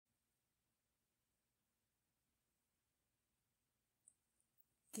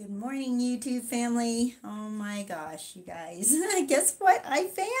Good morning, YouTube family. Oh my gosh, you guys. Guess what I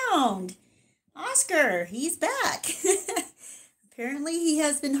found? Oscar, he's back. Apparently, he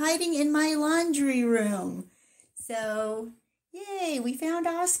has been hiding in my laundry room. So, yay, we found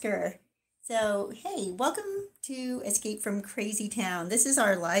Oscar. So, hey, welcome to Escape from Crazy Town. This is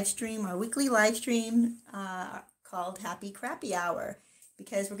our live stream, our weekly live stream called Happy Crappy Hour,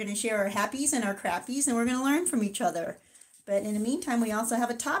 because we're going to share our happies and our crappies and we're going to learn from each other. But in the meantime, we also have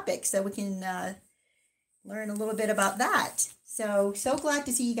a topic so we can learn a little bit about that. So glad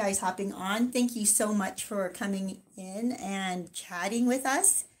to see you guys hopping on. Thank you so much for coming in and chatting with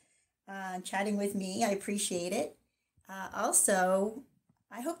us, chatting with me. I appreciate it. Also,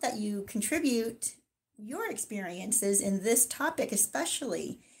 I hope that you contribute your experiences in this topic,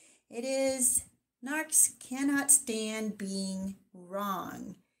 especially. It is narcs cannot stand being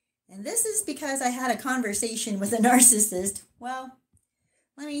wrong. And this is because I had a conversation with a narcissist. Well,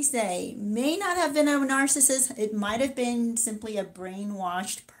 let me say, may not have been a narcissist. It might have been simply a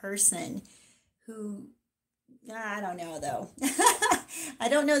brainwashed person who, I don't know though. I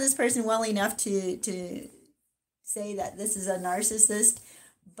don't know this person well enough to say that this is a narcissist,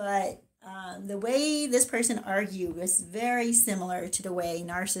 but the way this person argued was very similar to the way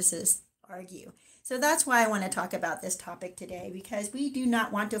narcissists argue. So that's why I want to talk about this topic today, because we do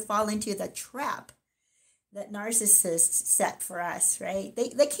not want to fall into the trap that narcissists set for us, right?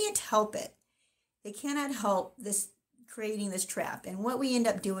 They can't help it. They cannot help this creating this trap. And what we end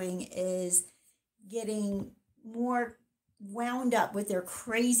up doing is getting more wound up with their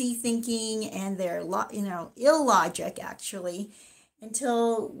crazy thinking and their illogic actually,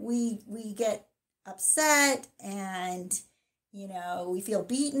 until we get upset and we feel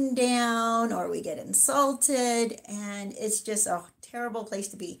beaten down or we get insulted, and it's just a terrible place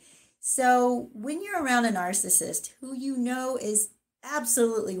to be. So when you're around a narcissist who you know is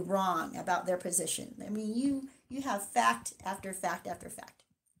absolutely wrong about their position, I mean, you have fact after fact after fact,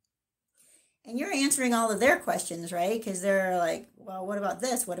 and you're answering all of their questions, right? Because they're like, well, what about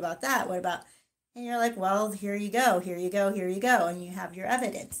this? What about that? What about? And you're like, well, here you go, here you go, here you go, and you have your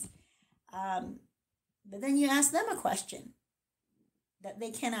evidence. But then you ask them a question that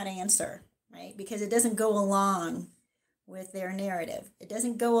they cannot answer, right? Because it doesn't go along with their narrative. It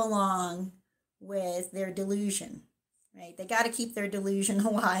doesn't go along with their delusion, right? They got to keep their delusion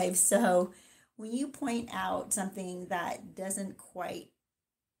alive. So when you point out something that doesn't quite,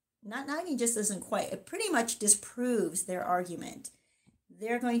 not even just doesn't quite, it pretty much disproves their argument,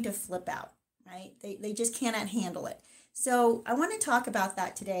 they're going to flip out, right? They just cannot handle it. So I want to talk about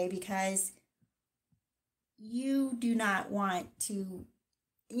that today, because you do not want to,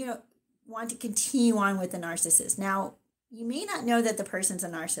 want to continue on with the narcissist. Now, you may not know that the person's a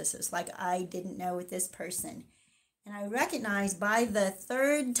narcissist, like I didn't know with this person. And I recognize by the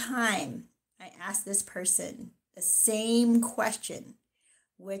third time I asked this person the same question,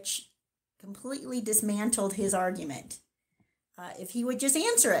 which completely dismantled his argument. If he would just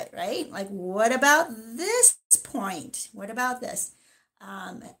answer it, right? Like, what about this point? What about this?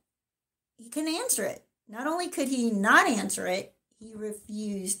 He couldn't answer it. Not only could he not answer it, he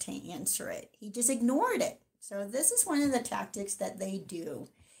refused to answer it. He just ignored it. So this is one of the tactics that they do,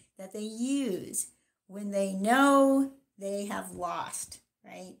 that they use when they know they have lost,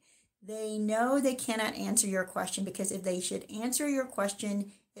 right? They know they cannot answer your question, because if they should answer your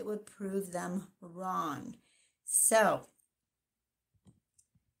question, it would prove them wrong. So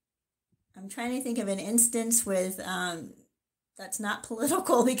I'm trying to think of an instance with that's not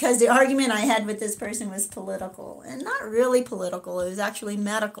political, because the argument I had with this person was political, and not really political. It was actually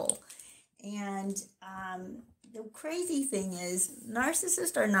medical. And the crazy thing is,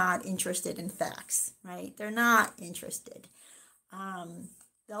 narcissists are not interested in facts, right? They're not interested.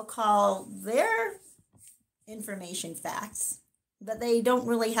 They'll call their information facts, but they don't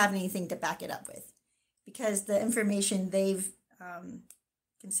really have anything to back it up with, because the information they've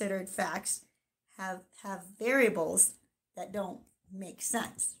considered facts have variables that don't make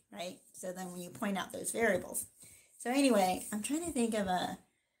sense, right? So then when you point out those variables. So anyway, I'm trying to think of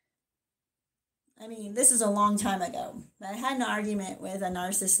this is a long time ago, but I had an argument with a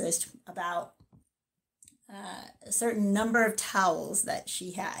narcissist about a certain number of towels that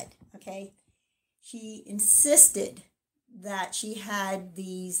she had, okay? She insisted that she had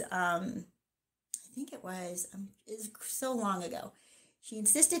these, I think it was so long ago. She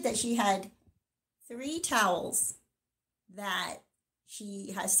insisted that she had 3 towels that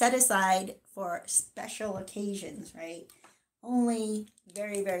she has set aside for special occasions, right? Only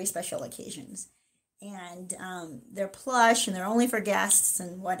very, very special occasions. And they're plush and they're only for guests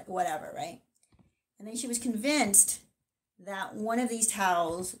and whatever, right? And then she was convinced that one of these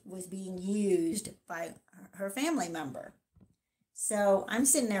towels was being used by her family member. So I'm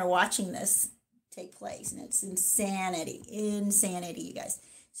sitting there watching this take place, and it's insanity, insanity, you guys.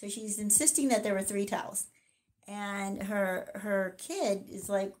 So she's insisting that there were three towels, and her kid is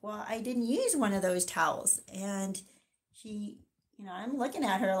like, "Well, I didn't use one of those towels," and she. I'm looking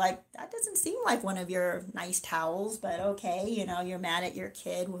at her like, that doesn't seem like one of your nice towels, but okay, you're mad at your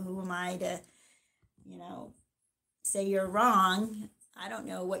kid. Well, who am I to, you know, say you're wrong? I don't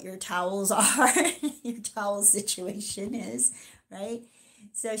know what your towels are, your towel situation is, right?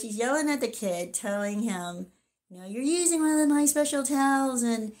 So she's yelling at the kid, telling him, you're using one of my special towels,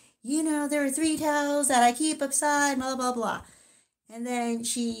 and there are three towels that I keep upside, blah, blah, blah. And then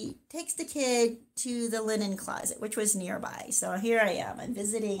she takes the kid to the linen closet, which was nearby. So here I am. I'm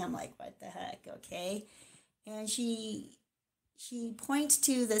visiting. I'm like, what the heck? Okay. And she points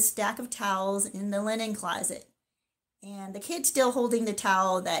to the stack of towels in the linen closet. And the kid's still holding the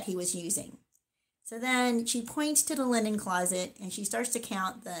towel that he was using. So then she points to the linen closet and she starts to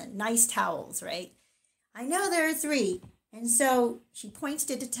count the nice towels, right? I know there are three. And so she points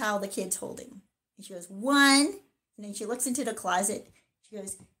to the towel the kid's holding. And she goes, one. And then she looks into the closet. She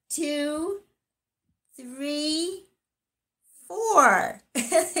goes, two, three, four.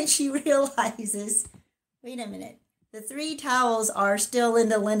 And then she realizes, wait a minute, the three towels are still in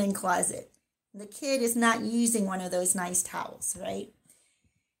the linen closet. The kid is not using one of those nice towels, right?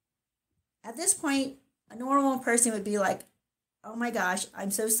 At this point, a normal person would be like, oh my gosh,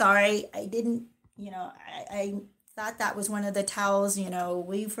 I'm so sorry. I didn't, I thought that was one of the towels,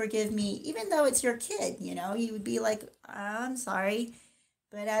 will you forgive me? Even though it's your kid, you would be like, I'm sorry.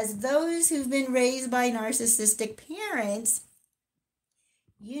 But as those who've been raised by narcissistic parents,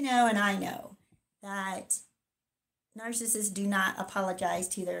 and I know that narcissists do not apologize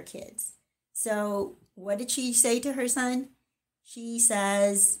to their kids. So what did she say to her son? She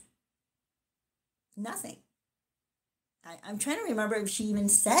says nothing. I'm trying to remember if she even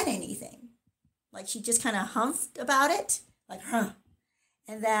said anything. Like she just kind of humphed about it, like, huh.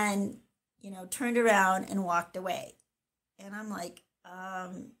 And then, turned around and walked away. And I'm like,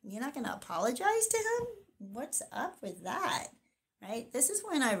 you're not going to apologize to him? What's up with that? Right? This is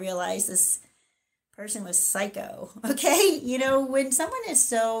when I realized this person was psycho. Okay. When someone is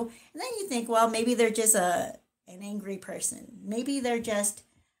so, and then you think, well, maybe they're just an angry person. Maybe they're just,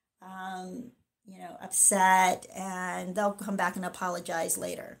 upset, and they'll come back and apologize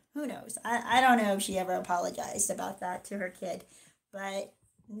later. Who knows? I don't know if she ever apologized about that to her kid. But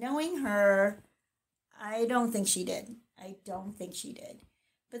knowing her, I don't think she did. I don't think she did.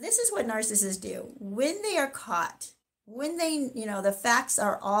 But this is what narcissists do. When they are caught, when they, the facts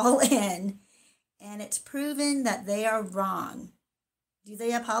are all in, and it's proven that they are wrong, do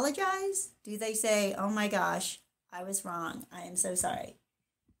they apologize? Do they say, oh my gosh, I was wrong. I am so sorry?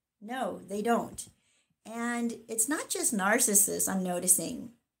 No, they don't. And it's not just narcissists I'm noticing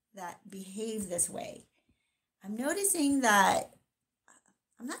that behave this way. I'm noticing that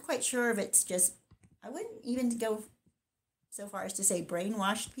I'm not quite sure if it's just, I wouldn't even go so far as to say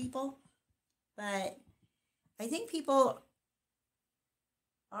brainwashed people, but I think people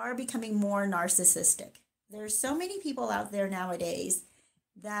are becoming more narcissistic. There's so many people out there nowadays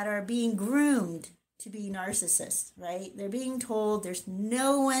that are being groomed to be narcissists, right? They're being told there's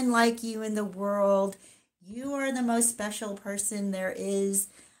no one like you in the world. You are the most special person there is.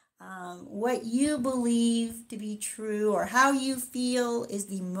 What you believe to be true or how you feel is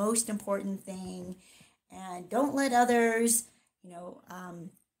the most important thing. And don't let others,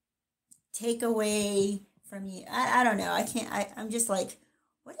 take away from you. I don't know. I'm just like,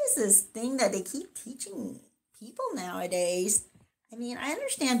 what is this thing that they keep teaching people nowadays? I mean, I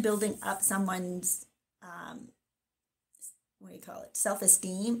understand building up someone's,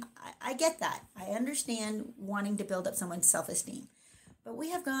 self-esteem. I get that. I understand wanting to build up someone's self-esteem. But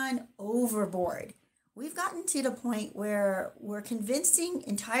we have gone overboard. We've gotten to the point where we're convincing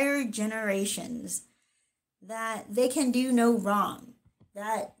entire generations that they can do no wrong,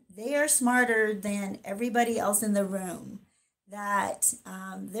 that they are smarter than everybody else in the room, that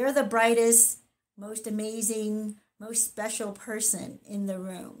they're the brightest, most amazing, most special person in the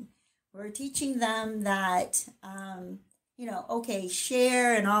room. We're teaching them that,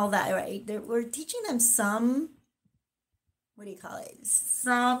 share and all that, right? We're teaching them some,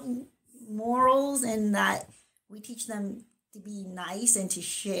 some morals, and that we teach them to be nice and to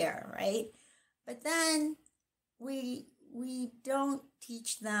share, right? But then we don't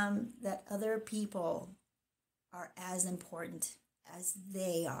teach them that other people are as important as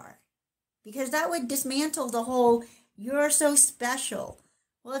they are, because that would dismantle the whole, you're so special.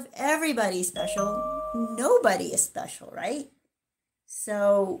 Well, if everybody's special, nobody is special, right?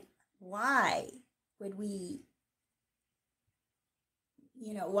 So why would we,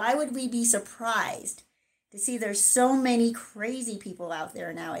 why would we be surprised to see there's so many crazy people out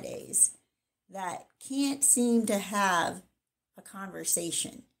there nowadays that can't seem to have a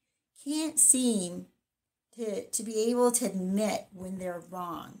conversation, can't seem to be able to admit when they're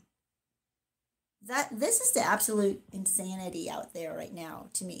wrong. That this is the absolute insanity out there right now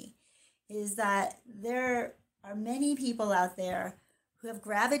to me, is that there are many people out there who have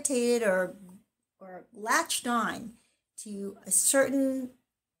gravitated or latched on to a certain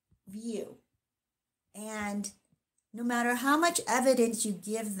view. And no matter how much evidence you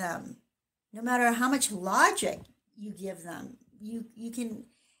give them, no matter how much logic you give them, you can,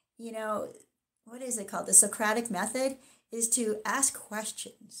 what is it called? The Socratic method is to ask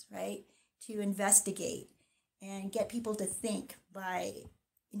questions, right? To investigate and get people to think by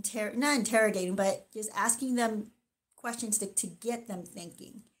not interrogating, but just asking them questions to get them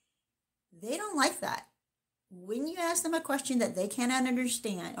thinking. They don't like that. When you ask them a question that they cannot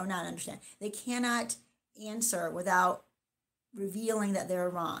understand, or not understand, they cannot answer without revealing that they're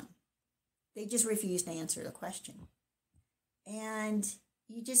wrong, they just refuse to answer the question. And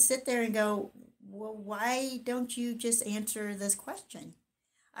you just sit there and go, well, why don't you just answer this question?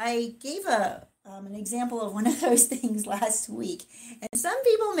 I gave an example of one of those things last week. And some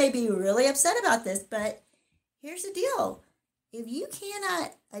people may be really upset about this, but here's the deal. If you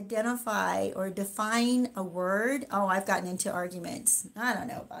cannot identify or define a word, I've gotten into arguments. I don't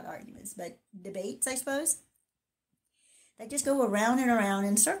know about arguments, but debates, I suppose, that just go around and around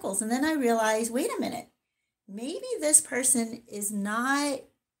in circles. And then I realize, wait a minute, maybe this person is not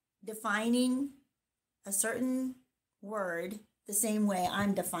defining a certain word the same way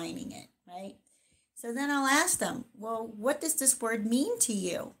I'm defining it, right? So then I'll ask them, well, what does this word mean to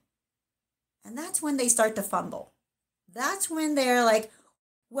you? And that's when they start to fumble. That's when they're like,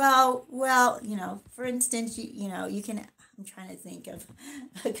 well, for instance, you can, I'm trying to think of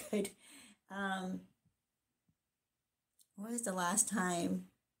a good, what was the last time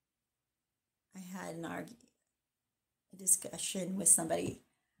I had a discussion with somebody?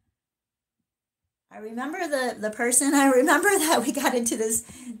 I remember the person. I remember that we got into this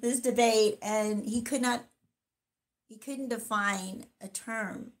debate, and he couldn't define a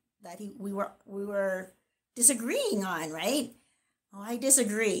term that we were disagreeing on, right? Oh, I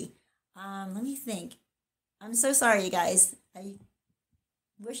disagree. Let me think. I'm so sorry, you guys. I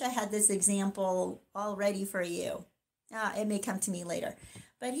wish I had this example all ready for you. It may come to me later.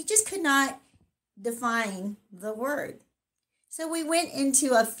 But he just could not define the word. So we went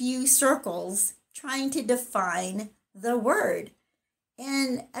into a few circles trying to define the word.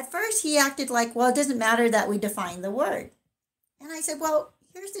 And at first he acted like, well, it doesn't matter that we define the word. And I said, well,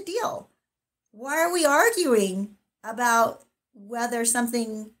 here's the deal. Why are we arguing about whether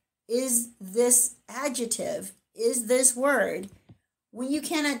something is this adjective, is this word, when you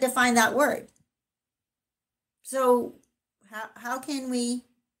cannot define that word? So how can we,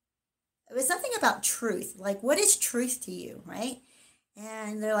 it was something about truth. Like, what is truth to you, right?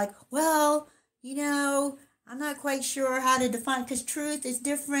 And they're like, well, I'm not quite sure how to define, because truth is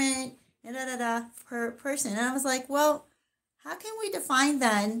different, per person. And I was like, well, how can we define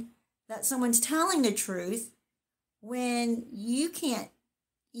then that someone's telling the truth when you can't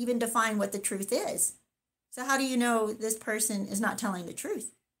even define what the truth is? So how do you know this person is not telling the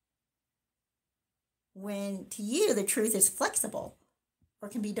truth? When to you, the truth is flexible or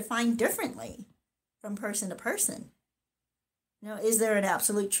can be defined differently from person to person. Is there an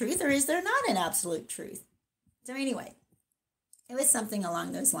absolute truth or is there not an absolute truth? So anyway, it was something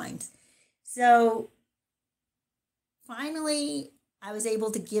along those lines. So finally, I was able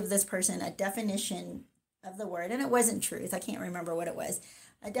to give this person a definition of the word, and it wasn't truth. I can't remember what it was.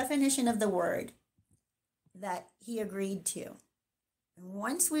 A definition of the word that he agreed to. And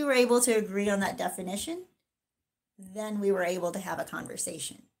once we were able to agree on that definition, then we were able to have a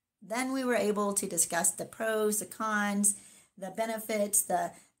conversation. Then we were able to discuss the pros, the cons, the benefits,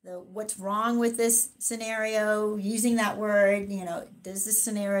 the what's wrong with this scenario, using that word, does this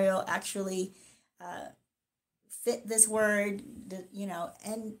scenario actually fit this word,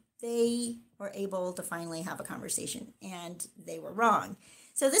 and they were able to finally have a conversation, and they were wrong.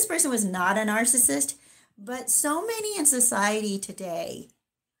 So this person was not a narcissist, but so many in society today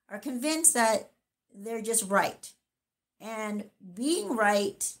are convinced that they're just right. And being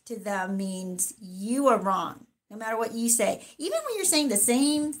right to them means you are wrong, no matter what you say. Even when you're saying the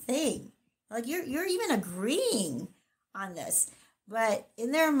same thing, like you're even agreeing on this. But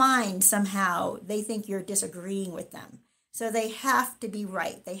in their mind, somehow, they think you're disagreeing with them. So they have to be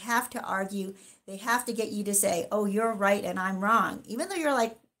right. They have to argue. They have to get you to say, oh, you're right and I'm wrong. Even though you're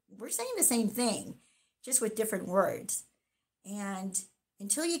like, we're saying the same thing, just with different words. And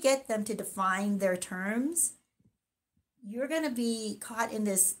until you get them to define their terms, you're going to be caught in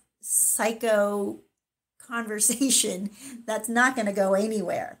this psycho conversation that's not going to go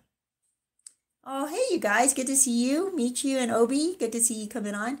anywhere. Oh, hey, you guys. Good to see you. Meet you and Obi. Good to see you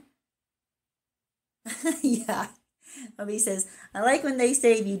coming on. Yeah. Obi says, I like when they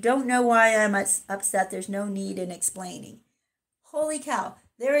say, if you don't know why I'm upset, there's no need in explaining. Holy cow.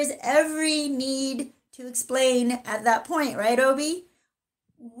 There is every need to explain at that point, right, Obi?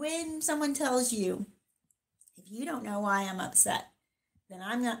 When someone tells you, if you don't know why I'm upset, then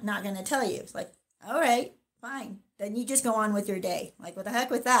I'm not going to tell you. It's like, all right, fine. Then you just go on with your day. Like, what the heck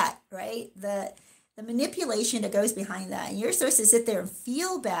with that, right? The manipulation that goes behind that. And you're supposed to sit there and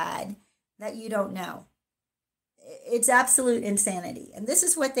feel bad that you don't know. It's absolute insanity. And this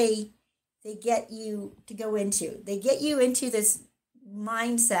is what they get you to go into. They get you into this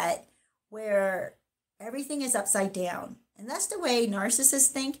mindset where everything is upside down. And that's the way narcissists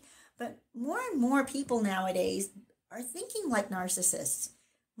think. But more and more people nowadays are thinking like narcissists.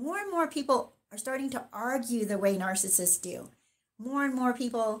 More and more people are starting to argue the way narcissists do. More and more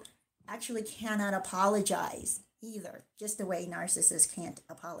people actually cannot apologize either, just the way narcissists can't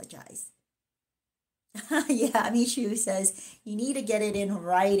apologize. Yeah, Mishu says you need to get it in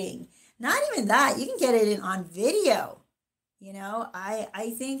writing. Not even that, you can get it in on video.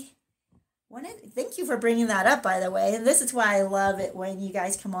 I think thank you for bringing that up, by the way. And this is why I love it when you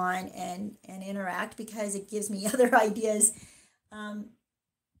guys come on and interact, because it gives me other ideas.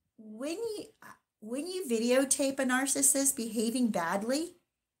 When you videotape a narcissist behaving badly,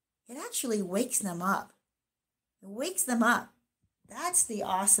 it actually wakes them up. It wakes them up. That's the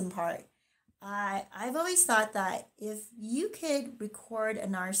awesome part. I've always thought that if you could record a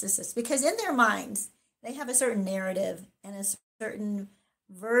narcissist, because in their minds, they have a certain narrative and a certain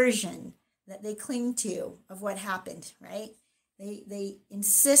version that they cling to of what happened, right? They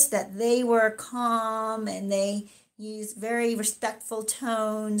insist that they were calm and they use very respectful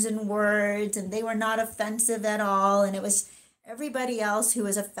tones and words, and they were not offensive at all. And it was everybody else who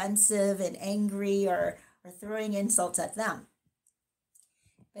was offensive and angry or throwing insults at them.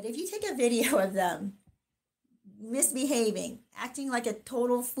 But if you take a video of them misbehaving, acting like a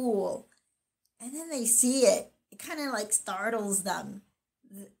total fool, and then they see it, it kind of like startles them.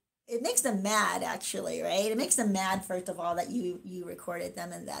 It makes them mad, actually, right? It makes them mad, first of all, that you recorded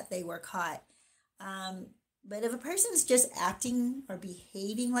them and that they were caught. But if a person is just acting or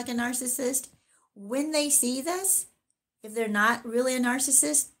behaving like a narcissist, when they see this, if they're not really a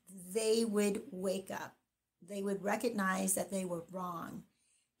narcissist, they would wake up. They would recognize that they were wrong.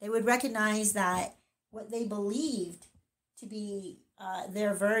 They would recognize that what they believed to be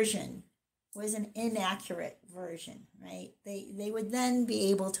their version was an inaccurate version, right? They would then be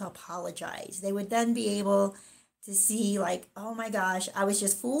able to apologize. They would then be able to see like, oh my gosh, I was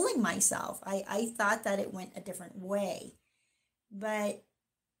just fooling myself. I thought that it went a different way. But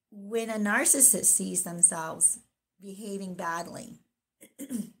when a narcissist sees themselves behaving badly,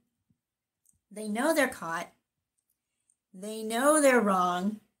 they know they're caught. They know they're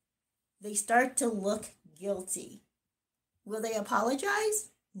wrong. They start to look guilty. Will they apologize?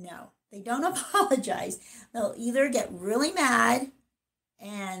 No, they don't apologize. They'll either get really mad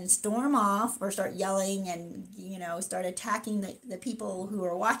and storm off or start yelling and, start attacking the people who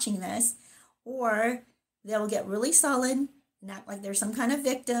are watching this, or they'll get really sullen and act like they're some kind of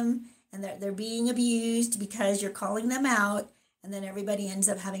victim and they're being abused because you're calling them out, and then everybody ends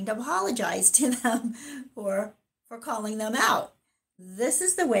up having to apologize to them for calling them out. This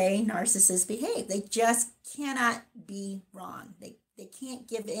is the way narcissists behave. They just cannot be wrong. They can't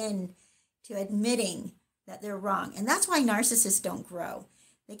give in to admitting that they're wrong. And that's why narcissists don't grow.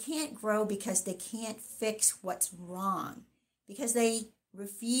 They can't grow because they can't fix what's wrong, because they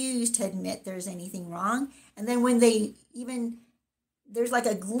refuse to admit there's anything wrong. And then when there's like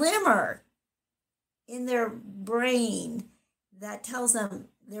a glimmer in their brain that tells them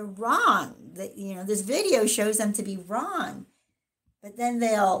they're wrong, that, this video shows them to be wrong. But then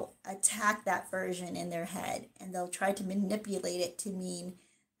they'll attack that version in their head and they'll try to manipulate it to mean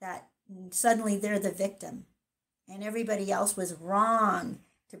that suddenly they're the victim and everybody else was wrong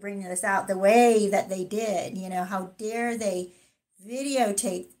to bring this out the way that they did. How dare they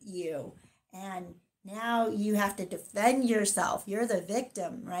videotape you? And now you have to defend yourself. You're the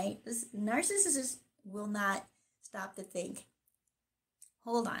victim, right? This narcissist will not stop to think,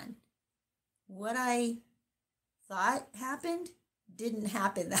 hold on, what I thought happened didn't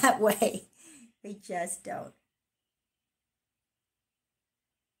happen that way. They just don't.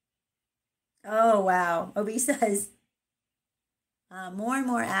 Oh, wow. Obi says, more and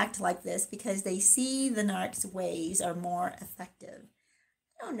more act like this because they see the narc's ways are more effective.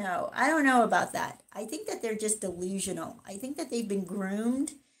 I don't know. I don't know about that. I think that they're just delusional. I think that they've been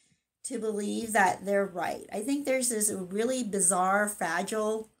groomed to believe that they're right. I think there's this really bizarre,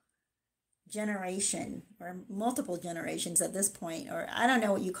 fragile generation or multiple generations at this point, or I don't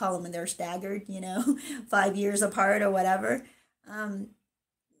know what you call them when they're staggered, 5 years apart or whatever. Um,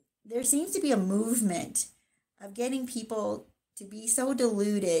 there seems to be a movement of getting people to be so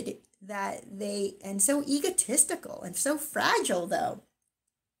deluded that and so egotistical and so fragile, though.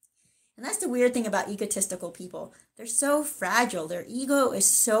 And that's the weird thing about egotistical people. They're so fragile. Their ego is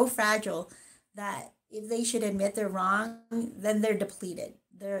so fragile that if they should admit they're wrong, then they're depleted.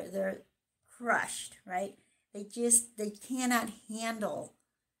 They're crushed, right? They cannot handle,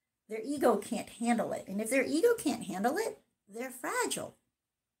 their ego can't handle it. And if their ego can't handle it, they're fragile.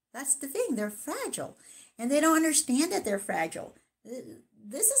 That's the thing. They're fragile. And they don't understand that they're fragile.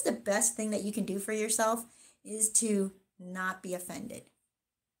 This is the best thing that you can do for yourself, is to not be offended.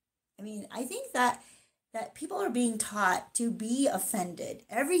 I mean, I think that people are being taught to be offended.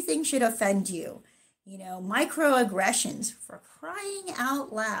 Everything should offend you. Microaggressions, for crying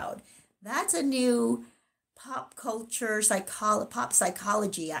out loud. That's a new pop culture pop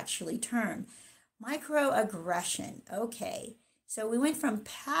psychology actually term. Microaggression. Okay. So we went from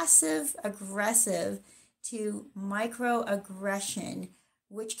passive aggressive to microaggression,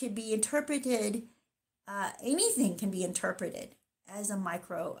 which could be interpreted, anything can be interpreted as a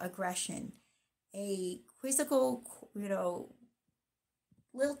microaggression. A quizzical,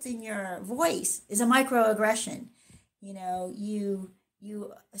 lilt in your voice is a microaggression. You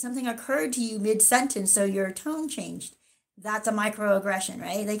something occurred to you mid sentence, so your tone changed. That's a microaggression,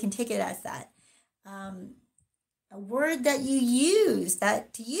 right? They can take it as that. Um, a word that you use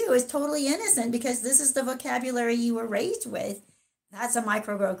that to you is totally innocent because this is the vocabulary you were raised with. That's a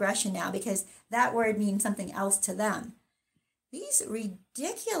microaggression now because that word means something else to them. These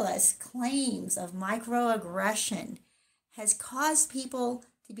ridiculous claims of microaggression has caused people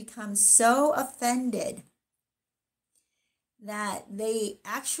to become so offended that they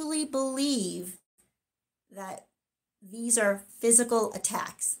actually believe that these are physical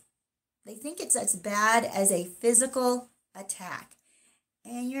attacks. They think it's as bad as a physical attack.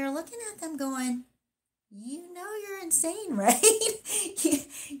 And you're looking at them going, you're insane, right?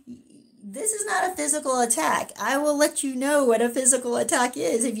 This is not a physical attack. I will let you know what a physical attack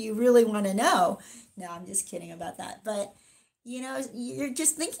is if you really want to know. No, I'm just kidding about that. But, you're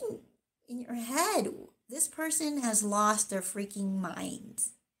just thinking in your head, this person has lost their freaking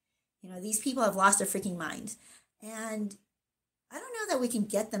minds. These people have lost their freaking minds. And I don't know that we can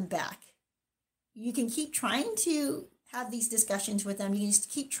get them back. You can keep trying to have these discussions with them. You can just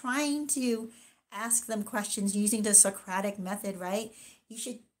keep trying to ask them questions using the Socratic method, right? You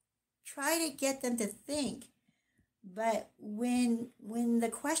should try to get them to think. But when the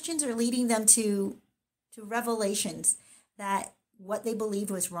questions are leading them to revelations that what they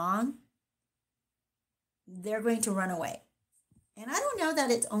believed was wrong, they're going to run away. And I don't know that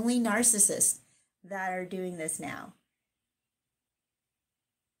it's only narcissists that are doing this now.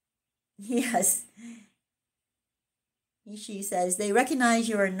 Yes. She says they recognize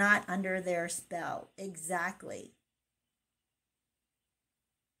you are not under their spell. Exactly.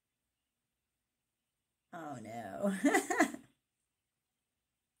 Oh no.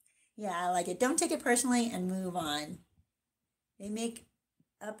 Yeah, I like it. Don't take it personally and move on. They make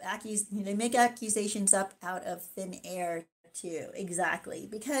they make accusations up out of thin air too. Exactly.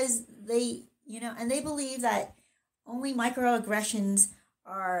 Because and they believe that only microaggressions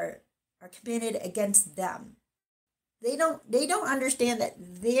are committed against them. They don't understand that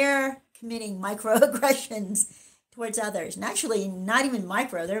they're committing microaggressions towards others. And actually not even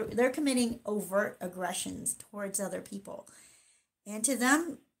micro. They're committing overt aggressions towards other people. And to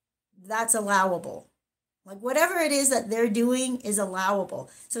them, that's allowable. Like whatever it is that they're doing is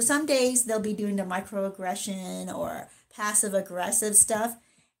allowable. So some days they'll be doing the microaggression or passive aggressive stuff.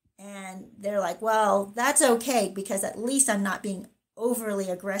 And they're like, well, that's okay because at least I'm not being overly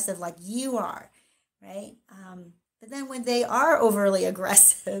aggressive like you are, right? But then when they are overly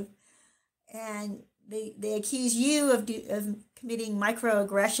aggressive and they accuse you of committing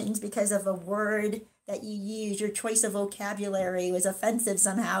microaggressions because of a word that you use, your choice of vocabulary was offensive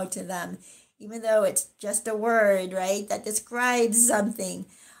somehow to them, even though it's just a word, right, that describes something.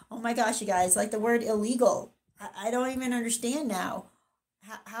 Oh my gosh, you guys, like the word illegal. I don't even understand now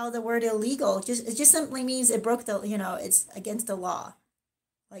how the word illegal it just simply means it broke it's against the law.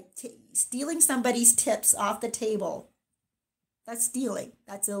 Like stealing somebody's tips off the table. That's stealing.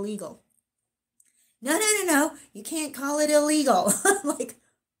 That's illegal. no, no, no, no, you can't call it illegal. I'm like,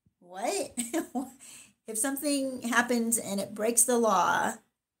 what? If something happens and it breaks the law,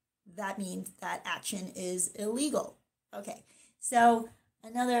 that means that action is illegal. Okay, so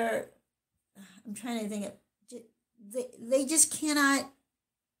another, I'm trying to think of, they just cannot,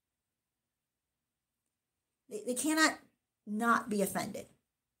 they cannot not be offended,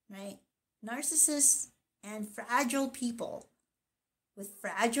 right? Narcissists and fragile people with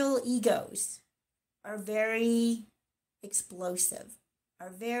fragile egos are very explosive, are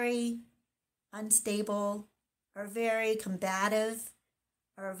very unstable, are very combative,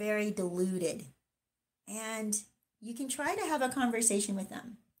 are very deluded. And you can try to have a conversation with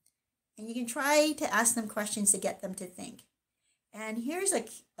them. And you can try to ask them questions to get them to think. And here's a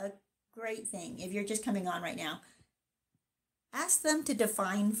great thing if you're just coming on right now, ask them to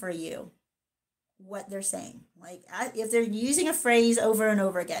define for you what they're saying. Like if they're using a phrase over and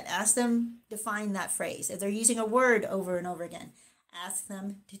over again, ask them define that phrase. If they're using a word over and over again, ask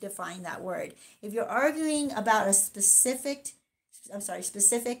them to define that word. If you're arguing about a specific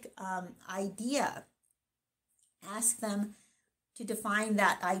idea, ask them to define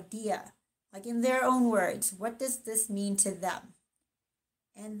that idea, like in their own words. What does this mean to them?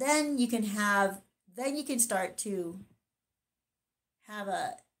 And then you can start to have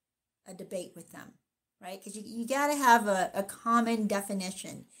a debate with them, right? Because you got to have a common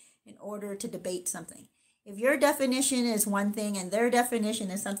definition in order to debate something. If your definition is one thing and their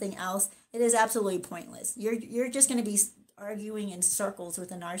definition is something else, it is absolutely pointless. You're just going to be arguing in circles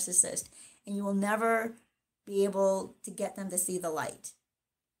with a narcissist, and you will never be able to get them to see the light.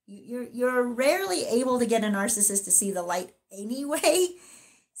 You're rarely able to get a narcissist to see the light anyway.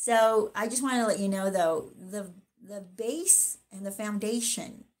 So I just want to let you know, though, the base and the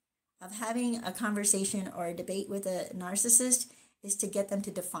foundation of having a conversation or a debate with a narcissist is to get them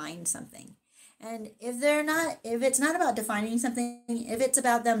to define something. And if it's not about defining something, if it's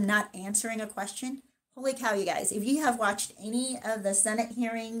about them not answering a question, holy cow, you guys, if you have watched any of the Senate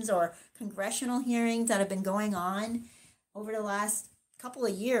hearings or congressional hearings that have been going on over the last couple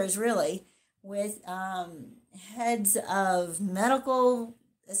of years, really, with heads of medical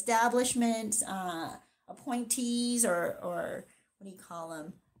establishments, appointees, or what do you call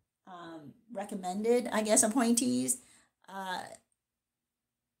them? Recommended, I guess, appointees.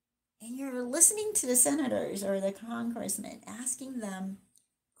 And you're listening to the senators or the congressmen asking them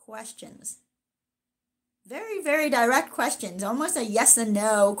questions. Very, very direct questions, almost a yes and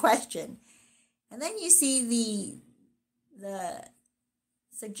no question. And then you see the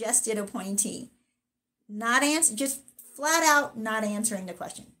suggested appointee just flat out not answering the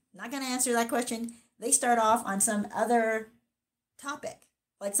question. Not going to answer that question. They start off on some other topic,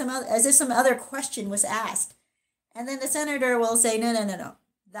 like as if some other question was asked. And then the senator will say, no,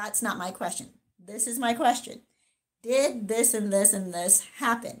 that's not my question. This is my question. Did this and this and this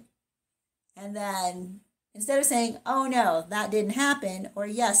happen? And then instead of saying, oh no, that didn't happen, or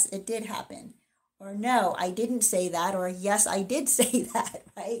yes, it did happen, or no, I didn't say that, or yes, I did say that,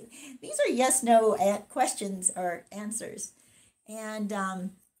 right? These are yes, no questions or answers. And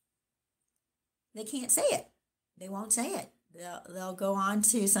they can't say it. They won't say it. They'll go on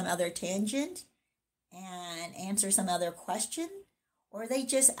to some other tangent and answer some other question, or they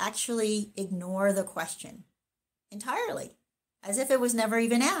just actually ignore the question entirely, as if it was never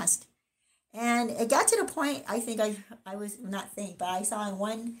even asked. And it got to the point, I think but I saw in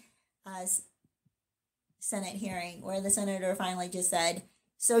one Senate hearing where the senator finally just said,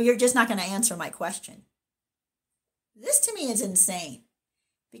 so you're just not going to answer my question. This to me is insane.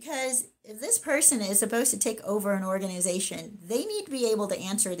 Because if this person is supposed to take over an organization, they need to be able to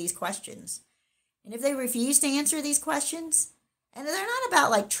answer these questions. And if they refuse to answer these questions, and they're not about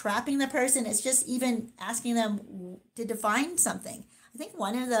like trapping the person, it's just even asking them to define something. I think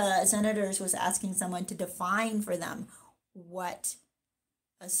one of the senators was asking someone to define for them what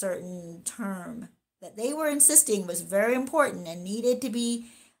a certain term that they were insisting was very important and needed to be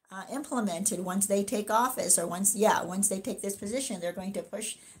implemented once they take office, or once they take this position. They're going to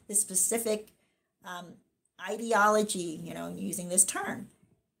push this specific ideology, using this term.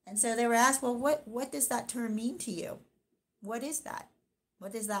 And so they were asked, well, what does that term mean to you? What is that?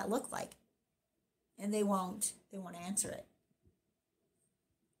 What does that look like? And they won't answer it.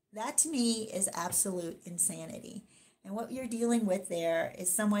 That to me is absolute insanity. And what you're dealing with there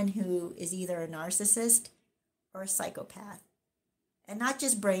is someone who is either a narcissist or a psychopath. And not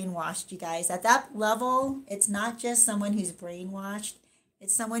just brainwashed, you guys. At that level, it's not just someone who's brainwashed.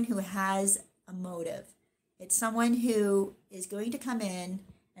 It's someone who has a motive. It's someone who is going to come in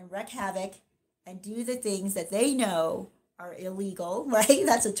and wreak havoc and do the things that they know are illegal, right?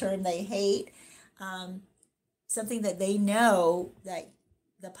 That's a term they hate. um, something that they know that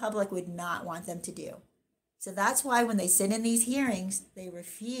the public would not want them to do. So that's why when they sit in these hearings, they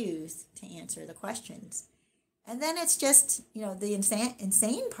refuse to answer the questions. And then it's just, the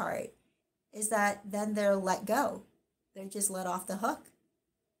insane part is that then they're let go. They're just let off the hook.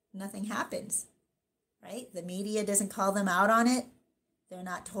 Nothing happens, right? The media doesn't call them out on it. They're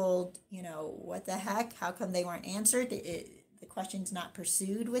not told, what the heck? How come they weren't answered? The question's not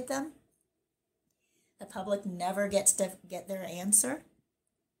pursued with them. The public never gets to get their answer.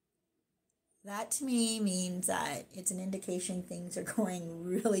 That to me means that it's an indication things are going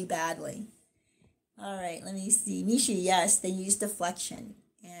really badly. All right, let me see. Mishi, yes, they use deflection.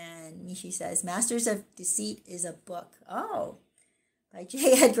 And Mishi says, Masters of Deceit is a book. Oh, by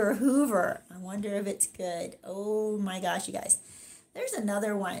J. Edgar Hoover. I wonder if it's good. Oh my gosh, you guys. There's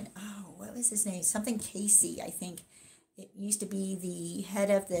another one. Oh, what was his name? Something Casey, I think. It used to be the head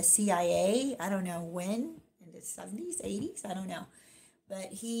of the CIA. I don't know when, in the 70s, 80s, I don't know.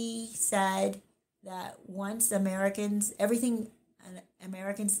 But he said that once everything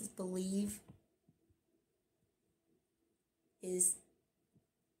Americans believe is,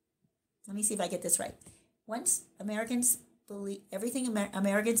 let me see if I get this right. Once everything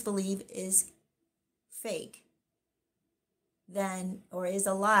Americans believe is fake, then, or is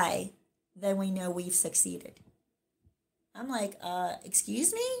a lie, then we know we've succeeded. I'm like,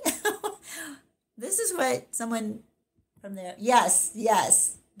 excuse me? This is what someone from there, yes,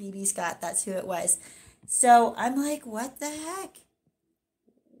 BB Scott, that's who it was. So I'm like, what the heck?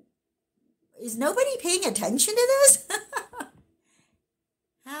 Is nobody paying attention to this?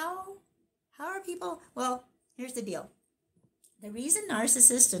 How are people? Well, here's the deal. The reason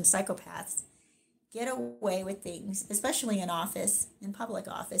narcissists and psychopaths get away with things, especially in office, in public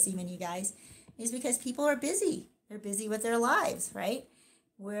office, even you guys, is because people are busy. They're busy with their lives, right?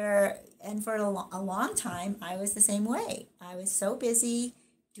 And for a long time, I was the same way. I was so busy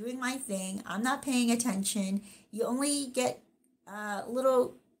doing my thing. I'm not paying attention. You only get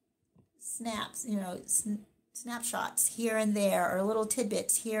little snaps, snapshots here and there, or little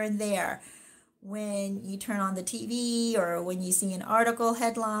tidbits here and there when you turn on the TV or when you see an article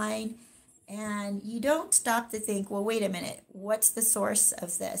headline, and you don't stop to think, well, wait a minute, what's the source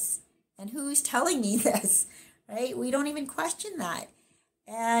of this? And who's telling me this, right? We don't even question that.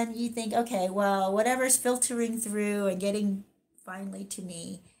 And you think, okay, well, whatever's filtering through and getting finally to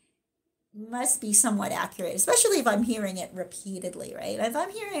me must be somewhat accurate, especially if I'm hearing it repeatedly, right? If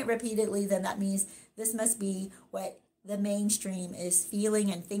I'm hearing it repeatedly, then that means this must be what the mainstream is feeling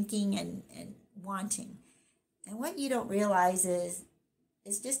and thinking and wanting. And what you don't realize is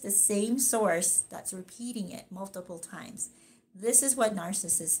it's just the same source that's repeating it multiple times. This is what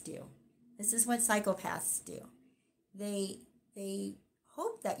narcissists do. This is what psychopaths do. They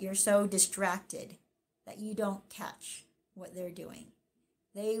hope that you're so distracted that you don't catch what they're doing.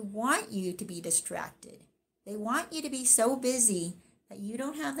 They want you to be distracted. They want you to be so busy that you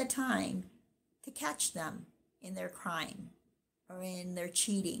don't have the time to catch them in their crime or in their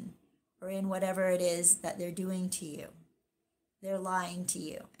cheating or in whatever it is that they're doing to you. They're lying to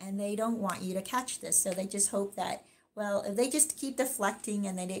you, and they don't want you to catch this. So they just hope that, well, if they just keep deflecting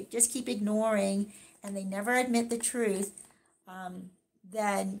and they just keep ignoring and they never admit the truth,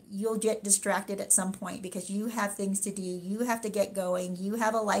 then you'll get distracted at some point because you have things to do. You have to get going. You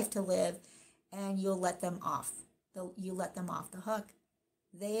have a life to live, and you'll let them off. You let them off the hook.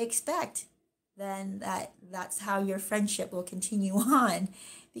 They expect then that's how your friendship will continue on,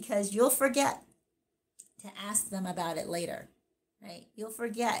 because you'll forget to ask them about it later, right? You'll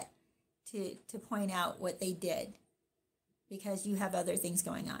forget to point out what they did because you have other things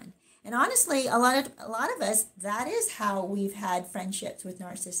going on. And honestly, a lot of us, that is how we've had friendships with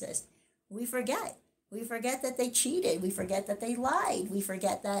narcissists. We forget. We forget that they cheated. We forget that they lied. We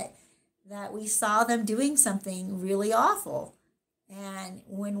forget that we saw them doing something really awful. And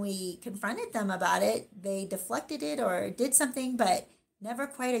when we confronted them about it, they deflected it or did something, but never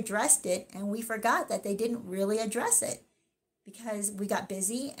quite addressed it. And we forgot that they didn't really address it because we got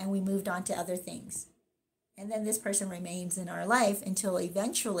busy and we moved on to other things. And then this person remains in our life until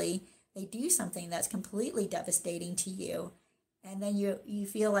eventually they do something that's completely devastating to you. And then you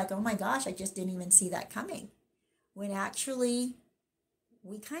feel like, oh my gosh, I just didn't even see that coming. When actually,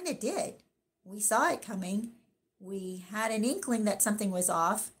 we kind of did. We saw it coming. We had an inkling that something was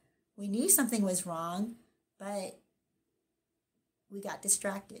off. We knew something was wrong, but we got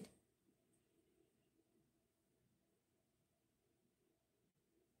distracted.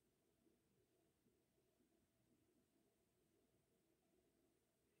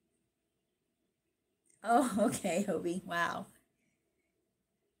 Oh, okay, Hobie. Wow.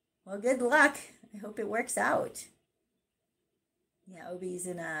 Well, good luck. I hope it works out. Yeah, Obi's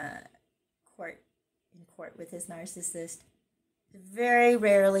in a court in court with his narcissist. Very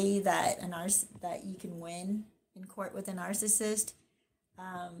rarely that that you can win in court with a narcissist.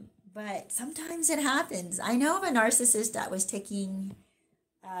 But sometimes it happens. I know of a narcissist that was taking,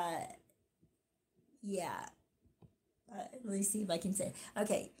 uh, yeah, let me see if I can say.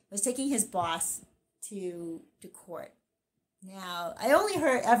 Okay, was taking his boss to court. Now, I only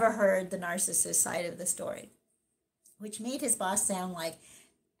ever heard the narcissist side of the story, which made his boss sound like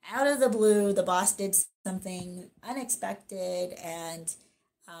out of the blue, the boss did something unexpected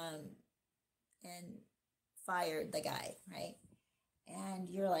um, and fired the guy, right? And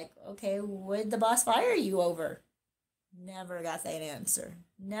you're like, okay, would the boss fire you over? Never got that answer.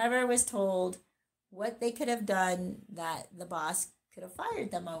 Never was told what they could have done that the boss could have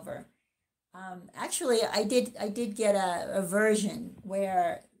fired them over. Actually, I did get a version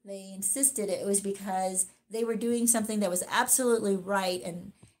where they insisted it was because they were doing something that was absolutely right,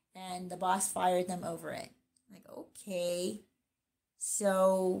 and the boss fired them over it. Like, okay,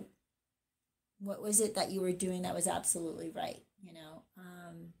 so what was it that you were doing that was absolutely right?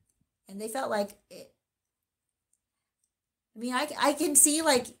 And they felt like it. I mean, I can see,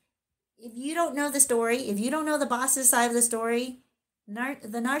 like, if you don't know the story, if you don't know the boss's side of the story,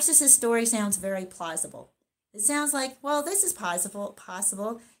 the narcissist story sounds very plausible. It sounds like, well, this is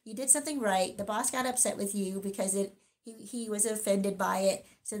possible. You did something right. The boss got upset with you because he was offended by it,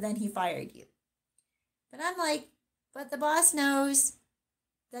 so then he fired you. But I'm like, but the boss knows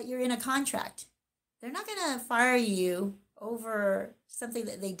that you're in a contract. They're not going to fire you over something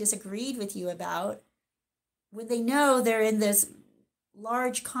that they disagreed with you about when they know they're in this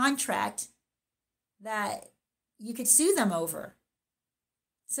large contract that you could sue them over.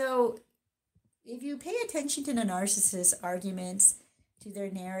 So if you pay attention to the narcissist arguments, to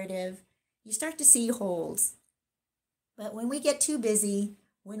their narrative, you start to see holes. But when we get too busy,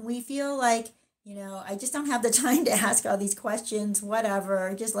 when we feel like, I just don't have the time to ask all these questions,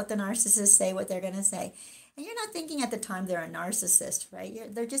 whatever, just let the narcissist say what they're going to say. And you're not thinking at the time they're a narcissist,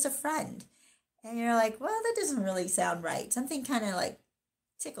 right? They're just a friend. And you're like, well, that doesn't really sound right. Something kind of like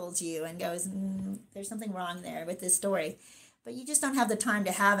tickles you and goes, there's something wrong there with this story. But you just don't have the time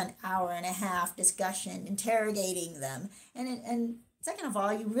to have an hour and a half discussion interrogating them. And second of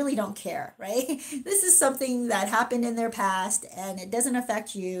all, you really don't care, right? This is something that happened in their past and it doesn't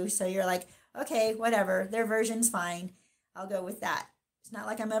affect you. So you're like, okay, whatever, their version's fine. I'll go with that. It's not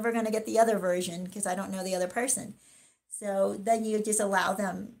like I'm ever going to get the other version because I don't know the other person. So then you just allow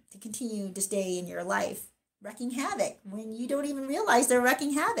them to continue to stay in your life, wreaking havoc when you don't even realize they're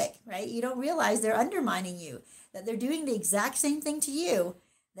wreaking havoc, right? You don't realize they're undermining you, that they're doing the exact same thing to you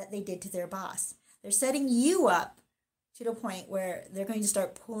that they did to their boss. They're setting you up to the point where they're going to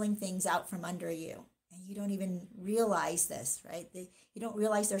start pulling things out from under you. And you don't even realize this, right? You don't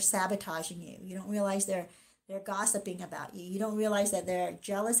realize they're sabotaging you. You don't realize they're gossiping about you. You don't realize that they're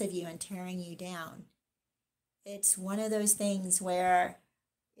jealous of you and tearing you down. It's one of those things where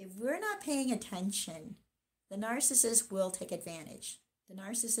if we're not paying attention, the narcissist will take advantage. The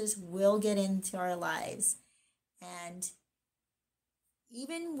narcissist will get into our lives. And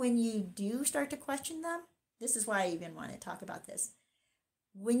even when you do start to question them, this is why I even want to talk about this.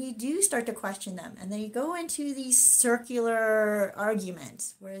 When you do start to question them and then you go into these circular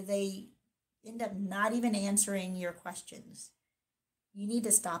arguments where they end up not even answering your questions, you need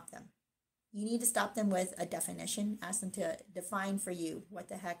to stop them. You need to stop them with a definition. Ask them to define for you what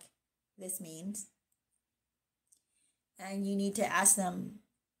the heck this means. And you need to ask them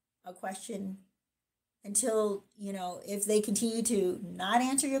a question until, if they continue to not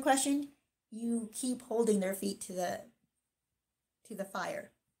answer your question, you keep holding their feet to the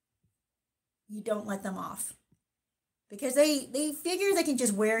fire. You don't let them off. Because they figure they can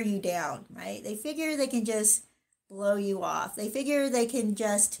just wear you down, right? They figure they can just blow you off. They figure they can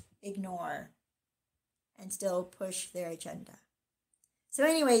just ignore and still push their agenda. So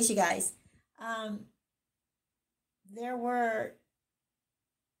anyways, you guys, there were,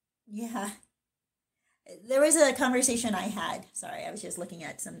 yeah, there was a conversation I had. Sorry, I was just looking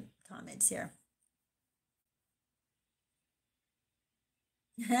at some comments here.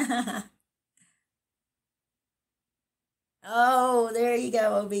 Oh, there you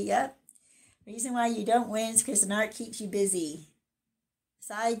go, Obi. Yep. Reason why you don't win is because an art keeps you busy.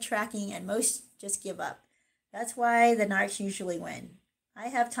 Sidetracking, and most just give up. That's why the narcs usually win. I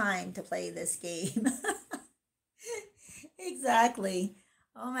have time to play this game. Exactly.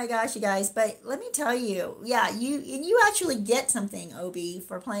 Oh my gosh, you guys. But let me tell you, yeah, you actually get something, Obi,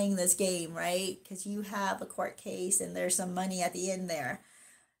 for playing this game, right? Because you have a court case and there's some money at the end there.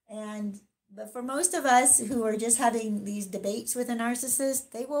 And But for most of us who are just having these debates with a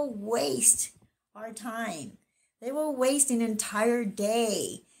narcissist, they will waste our time. They will waste an entire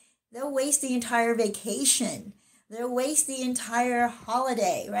day. They'll waste the entire vacation. They'll waste the entire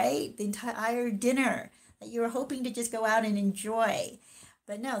holiday, right? The entire dinner that you were hoping to just go out and enjoy.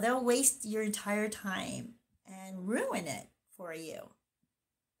 But no, they'll waste your entire time and ruin it for you.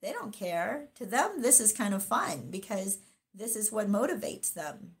 They don't care. To them, this is kind of fun because this is what motivates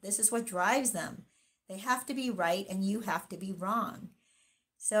them. This is what drives them. They have to be right and you have to be wrong.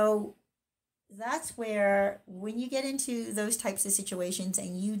 So that's where, when you get into those types of situations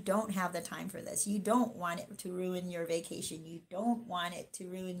and you don't have the time for this, you don't want it to ruin your vacation, you don't want it to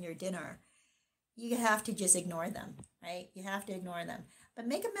ruin your dinner, you have to just ignore them, right? You have to ignore them. But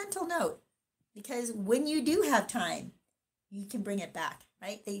make a mental note, because when you do have time, you can bring it back,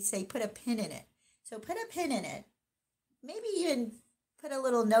 right? They say put a pin in it. So put a pin in it. Maybe even put a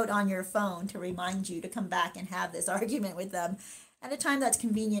little note on your phone to remind you to come back and have this argument with them at a time that's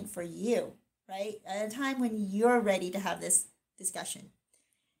convenient for you, right? At a time when you're ready to have this discussion.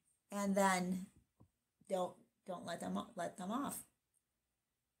 And then don't let them off.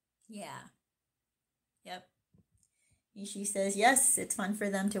 Yeah. Yep. She says, yes, it's fun for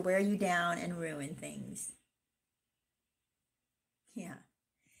them to wear you down and ruin things. Yeah.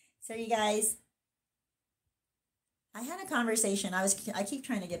 So you guys, I had a conversation. I keep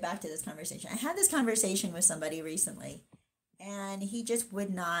trying to get back to this conversation. I had this conversation with somebody recently, and he just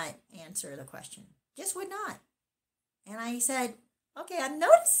would not answer the question. Just would not. And I said, okay, I'm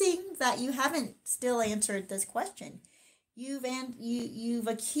noticing that you haven't still answered this question. You've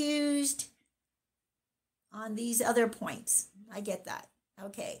accused on these other points. I get that.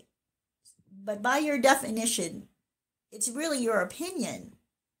 Okay. But by your definition, it's really your opinion,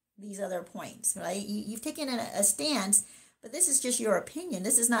 these other points, right? You've taken a stance, but this is just your opinion.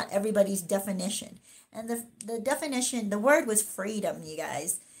 This is not everybody's definition. And the definition, the word was freedom, you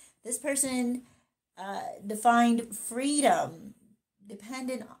guys. This person defined freedom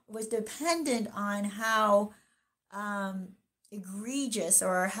was dependent on how egregious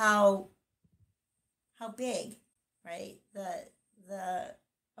or how big, right, the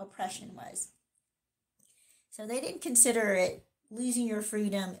oppression was. So they didn't consider it losing your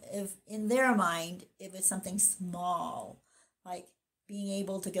freedom if, in their mind, it was something small, like being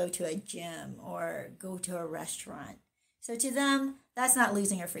able to go to a gym or go to a restaurant. So to them, that's not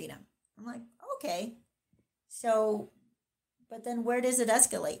losing your freedom. I'm like, okay. So, but then where does it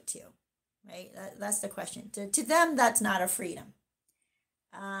escalate to, right? That's the question. To them, that's not a freedom.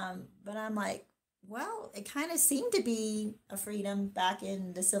 But I'm like, well, it kind of seemed to be a freedom back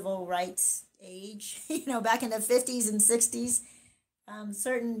in the civil rights age, back in the 50s and 60s.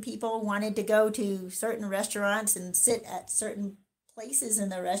 Certain people wanted to go to certain restaurants and sit at certain places in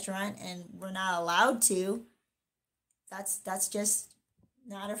the restaurant and were not allowed to. That's just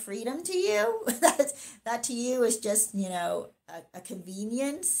not a freedom to you. That to you is just, a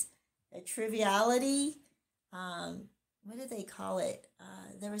convenience, a triviality. What did they call it?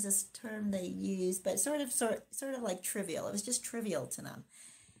 There was this term they used, but sort of like trivial. It was just trivial to them.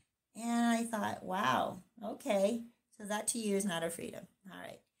 And I thought, wow, okay, so that to you is not a freedom. All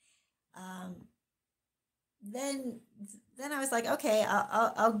right. Then I was like, okay,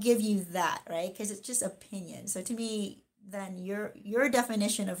 I'll give you that, right? Because it's just opinion. So to me, then your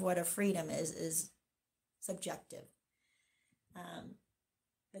definition of what a freedom is subjective.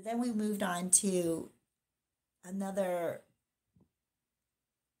 But then we moved on to another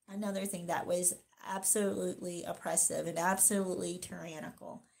thing that was absolutely oppressive and absolutely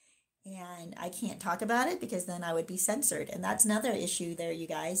tyrannical. And I can't talk about it because then I would be censored. And that's another issue there, you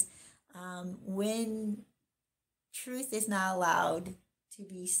guys. When truth is not allowed to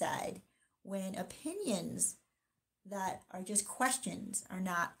be said, when opinions that are just questions are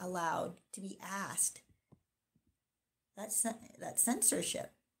not allowed to be asked, that's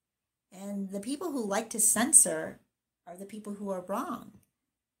censorship. And the people who like to censor are the people who are wrong.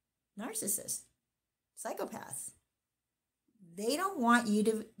 Narcissists, psychopaths. They don't want you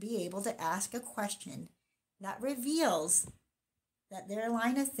to be able to ask a question that reveals that their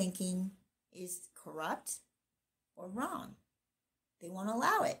line of thinking is corrupt or wrong. They won't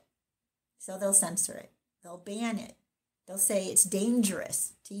allow it. So they'll censor it. They'll ban it. They'll say it's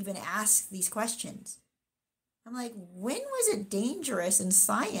dangerous to even ask these questions. I'm like, when was it dangerous in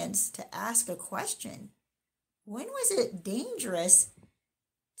science to ask a question? When was it dangerous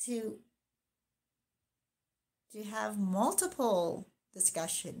to have multiple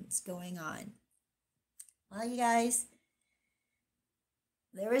discussions going on? Well, you guys,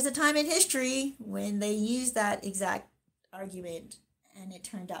 there was a time in history when they used that exact argument and it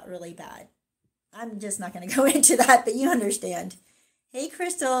turned out really bad. I'm just not going to go into that, but you understand. Hey,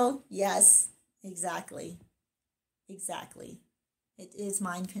 Crystal. Yes, exactly. Exactly. It is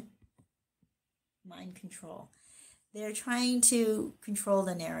mind control. They're trying to control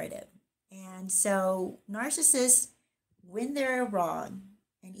the narrative. And so narcissists, when they're wrong,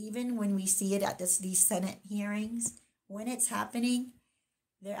 and even when we see it at these Senate hearings, when it's happening,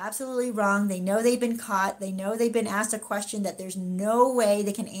 they're absolutely wrong. They know they've been caught. They know they've been asked a question that there's no way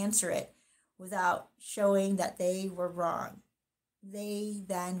they can answer it without showing that they were wrong. They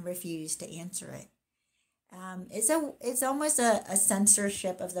then refuse to answer it. It's almost a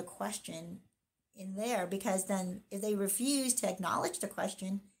censorship of the question in there, because then if they refuse to acknowledge the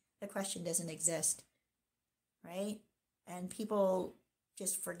question doesn't exist, right? And people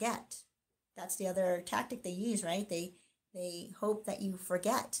just forget. That's the other tactic they use, right? They hope that you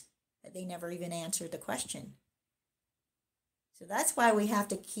forget that they never even answered the question. So that's why we have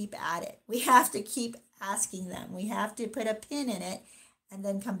to keep at it. We have to keep asking them. We have to put a pin in it and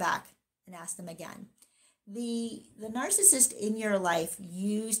then come back and ask them again. The narcissist in your life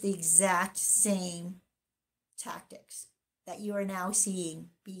use the exact same tactics that you are now seeing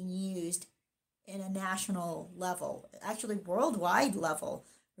being used in a national level, actually worldwide level.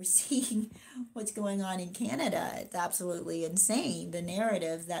 We're seeing what's going on in Canada. It's absolutely insane, the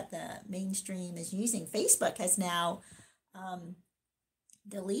narrative that the mainstream is using. Facebook has now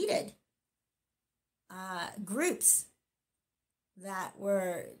deleted groups that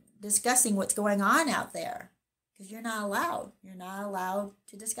were discussing what's going on out there, because you're not allowed. You're not allowed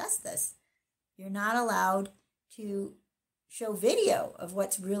to discuss this. You're not allowed to show video of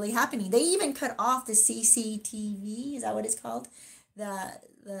what's really happening. They even cut off the CCTV, is that what it's called?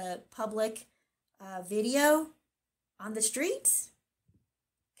 The public video on the streets,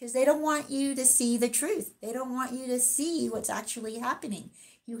 because they don't want you to see the truth. They don't want you to see what's actually happening.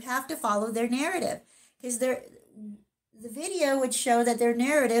 You have to follow their narrative, because the video would show that their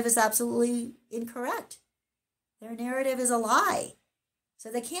narrative is absolutely incorrect. Their narrative is a lie. So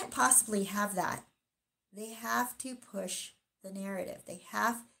they can't possibly have that. They have to push the narrative. They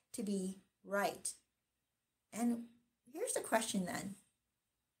have to be right. And here's the question then.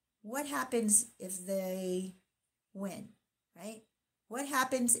 What happens if they win, right? What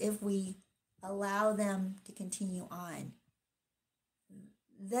happens if we allow them to continue on?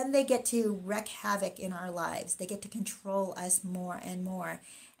 Then they get to wreak havoc in our lives. They get to control us more and more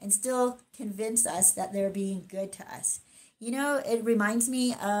and still convince us that they're being good to us. You know, it reminds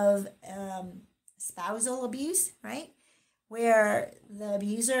me of spousal abuse, right? Where the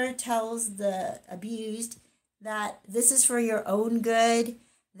abuser tells the abused that this is for your own good,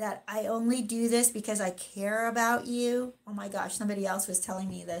 that I only do this because I care about you. Oh my gosh, somebody else was telling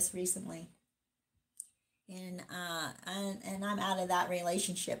me this recently. And I'm out of that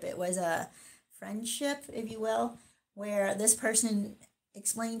relationship. It was a friendship, if you will, where this person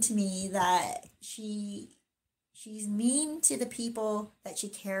explained to me that she's mean to the people that she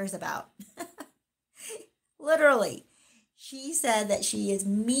cares about. Literally, she said that she is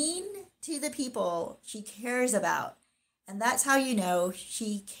mean to the people she cares about, and that's how you know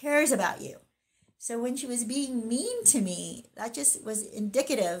she cares about you. So when she was being mean to me, that just was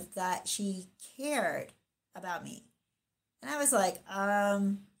indicative that she cared about me. And I was like,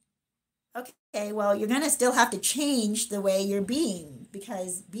 okay, well, you're going to still have to change the way you're being,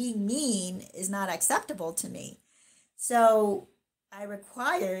 because being mean is not acceptable to me. So I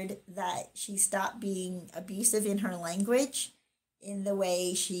required that she stop being abusive in her language, in the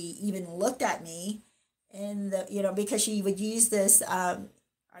way she even looked at me, and because she would use this "Are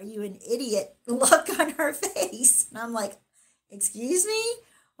you an idiot?" look on her face, and I'm like, "Excuse me,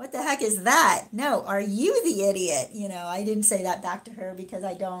 what the heck is that? No, are you the idiot?" I didn't say that back to her because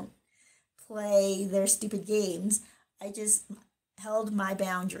I don't play their stupid games. I just held my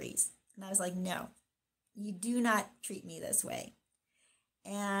boundaries, and I was like, "No, you do not treat me this way."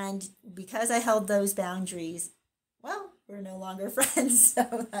 And because I held those boundaries, well, we're no longer friends,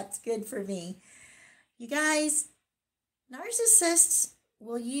 so that's good for me. You guys, narcissists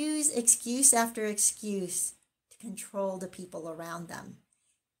will use excuse after excuse to control the people around them.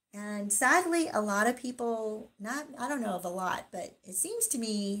 And sadly, a lot of people, not, I don't know of a lot, but it seems to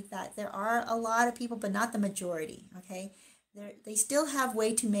me that there are a lot of people, but not the majority, okay? They still have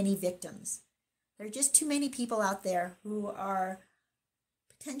way too many victims. There are just too many people out there who are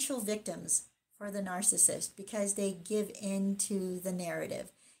potential victims for the narcissist, because they give in to the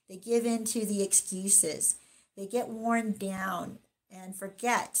narrative. They give in to the excuses. They get worn down and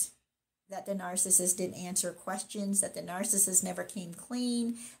forget that the narcissist didn't answer questions, that the narcissist never came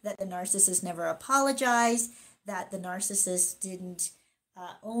clean, that the narcissist never apologized, that the narcissist didn't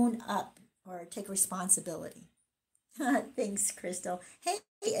own up or take responsibility. Thanks, Crystal. Hey,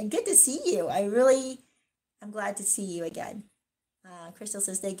 and good to see you. I'm glad to see you again. Crystal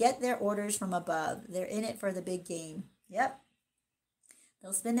says they get their orders from above. They're in it for the big game. Yep.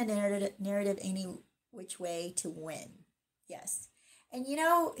 They'll spin the narrative any which way to win. Yes. And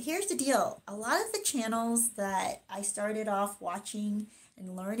here's the deal. A lot of the channels that I started off watching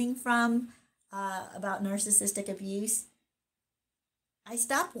and learning from about narcissistic abuse, I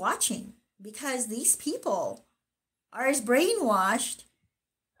stopped watching because these people are as brainwashed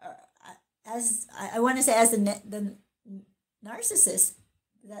as I want to say as the narcissist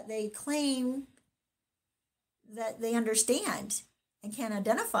that they claim that they understand and can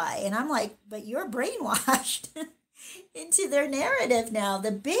identify. And I'm like, but you're brainwashed into their narrative now,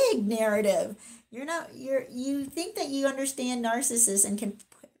 the big narrative. You think that you understand narcissists and can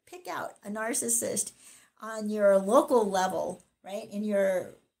pick out a narcissist on your local level, right? In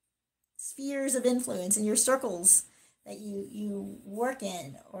your spheres of influence, in your circles that you work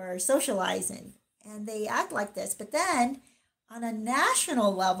in or socialize in. And they act like this. But then on a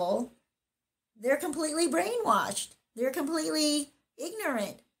national level, they're completely brainwashed. They're completely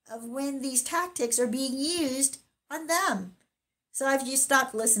ignorant of when these tactics are being used on them. So I've just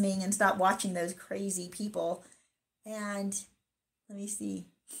stopped listening and stopped watching those crazy people. And let me see.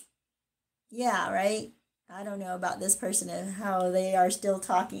 Yeah, right? I don't know about this person and how they are still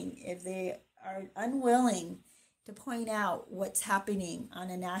talking. If they are unwilling to point out what's happening on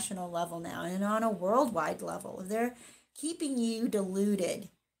a national level now and on a worldwide level, if they're keeping you deluded,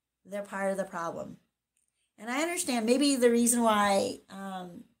 they're part of the problem. And I understand maybe the reason why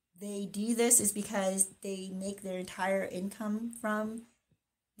they do this is because they make their entire income from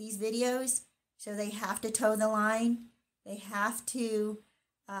these videos. So they have to toe the line. They have to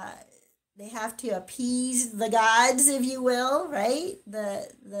appease the gods, if you will, right?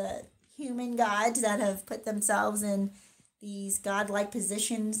 The human gods that have put themselves in these godlike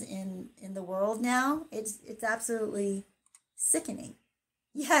positions in the world now. It's absolutely sickening.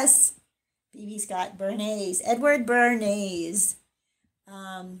 Yes, B.B. Scott Bernays, Edward Bernays.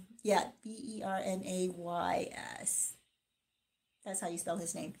 Yeah, Bernays. That's how you spell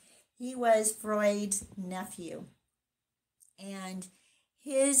his name. He was Freud's nephew. And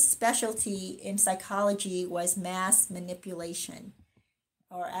his specialty in psychology was mass manipulation,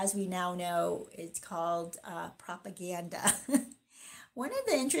 or as we now know, it's called propaganda. One of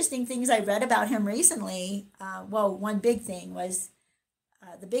the interesting things I read about him recently, one big thing was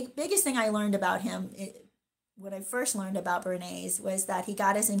the biggest thing I learned about him, when I first learned about Bernays, was that he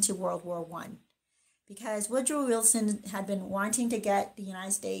got us into World War One, because Woodrow Wilson had been wanting to get the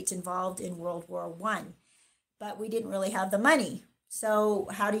United States involved in World War One, but we didn't really have the money. So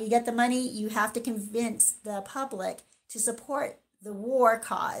how do you get the money? You have to convince the public to support the war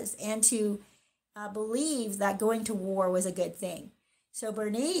cause and to believe that going to war was a good thing. So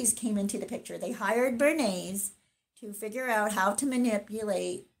Bernays came into the picture. They hired Bernays to figure out how to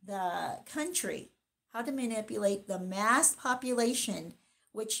manipulate the country, how to manipulate the mass population,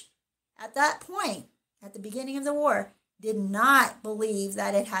 which at that point, at the beginning of the war, did not believe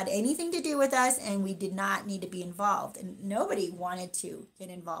that it had anything to do with us and we did not need to be involved. And nobody wanted to get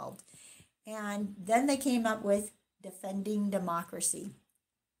involved. And then they came up with defending democracy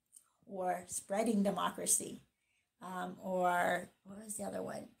or spreading democracy, or what was the other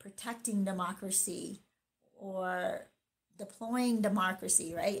one? Protecting democracy or deploying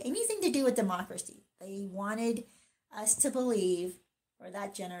democracy, right? Anything to do with democracy. They wanted us to believe, or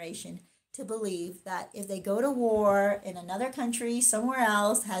that generation, to believe that if they go to war in another country, somewhere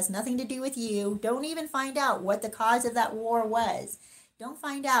else, has nothing to do with you, don't even find out what the cause of that war was. Don't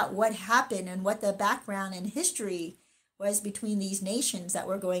find out what happened and what the background and history was between these nations that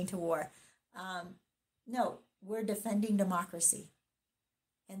were going to war. No, we're defending democracy.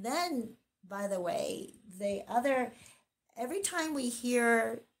 And then, by the way, every time we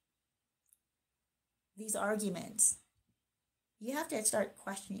hear these arguments, you have to start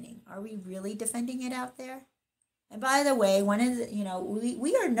questioning, are we really defending it out there? And by the way,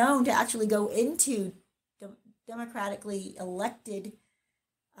 we are known to actually go into democratically elected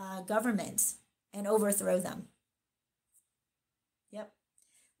governments and overthrow them. Yep.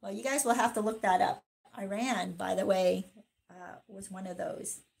 Well, you guys will have to look that up. Iran, by the way, was one of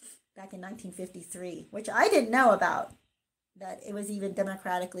those back in 1953, which I didn't know about, that it was even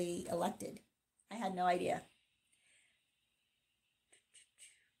democratically elected. I had no idea.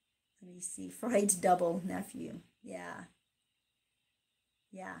 Let me see. Freud's double nephew. Yeah.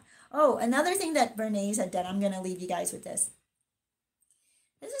 Yeah. Oh, another thing that Bernays had done, I'm going to leave you guys with this.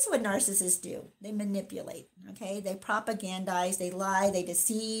 This is what narcissists do. They manipulate, okay? They propagandize, they lie, they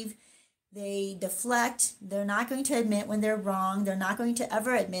deceive, They deflect. They're not going to admit when they're wrong. They're not going to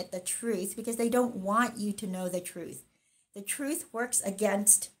ever admit the truth because they don't want you to know the truth. The truth works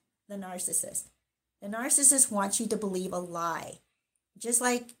against the narcissist. The narcissist wants you to believe a lie. Just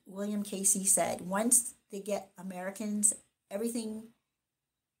like William Casey said, once they get Americans, everything,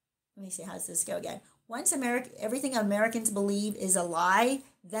 let me see, how does this go again? Once everything Americans believe is a lie,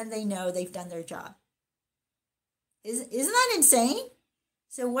 then they know they've done their job. Isn't that insane?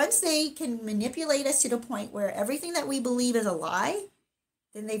 So once they can manipulate us to the point where everything that we believe is a lie,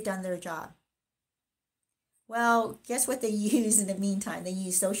 then they've done their job. Well, guess what they use in the meantime? They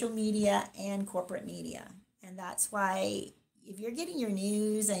use social media and corporate media. And that's why if you're getting your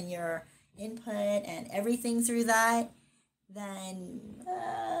news and your input and everything through that, then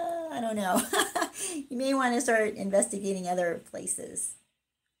I don't know. You may want to start investigating other places.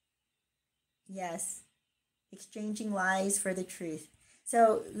 Yes, exchanging lies for the truth.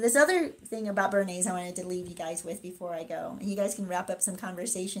 So this other thing about Bernays I wanted to leave you guys with before I go. And you guys can wrap up some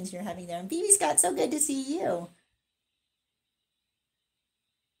conversations you're having there. And BB Scott, so good to see you.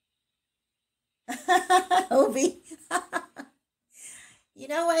 Obi. You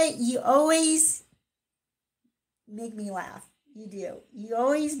know what? You always make me laugh. You do. You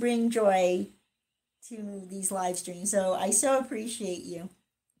always bring joy to these live streams. So I so appreciate you.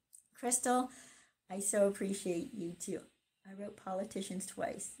 Crystal, I so appreciate you too. I wrote politicians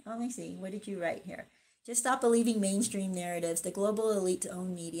twice. Let me see. What did you write here? Just stop believing mainstream narratives. The global elite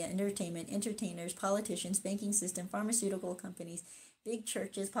own media, entertainment, entertainers, politicians, banking system, pharmaceutical companies, big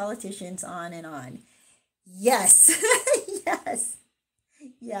churches, politicians, on and on. Yes. Yes.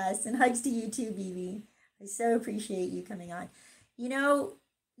 Yes. And hugs to you too, BB. I so appreciate you coming on. You know,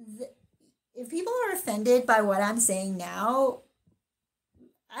 if people are offended by what I'm saying now,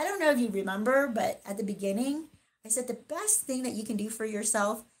 I don't know if you remember, but at the beginning, I said the best thing that you can do for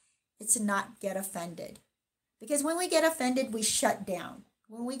yourself is to not get offended. Because when we get offended, we shut down.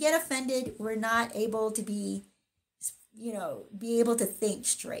 When we get offended, we're not able to be able to think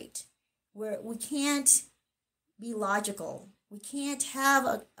straight. We can't be logical. We can't have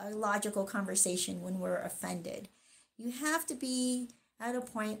a logical conversation when we're offended. You have to be at a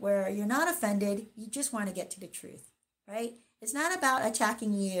point where you're not offended, you just want to get to the truth, right? It's not about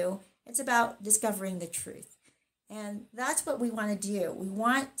attacking you, it's about discovering the truth. And that's what we want to do. We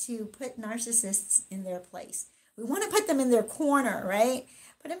want to put narcissists in their place. We want to put them in their corner, right?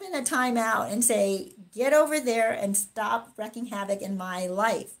 Put them in a timeout and say, get over there and stop wreaking havoc in my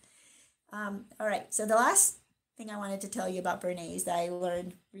life. All right, so the last thing I wanted to tell you about Bernays that I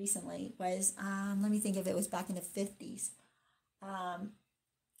learned recently was, let me think if it was back in the 50s. I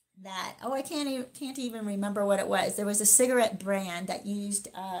can't even remember what it was. There was a cigarette brand that used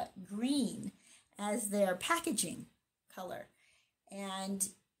green as their packaging color. And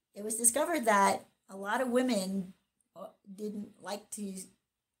it was discovered that a lot of women didn't like to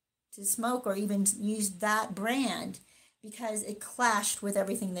smoke or even use that brand because it clashed with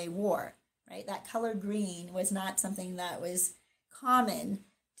everything they wore, right? That color green was not something that was common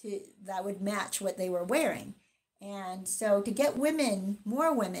that would match what they were wearing. And so to get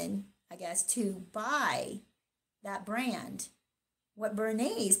more women, I guess, to buy that brand,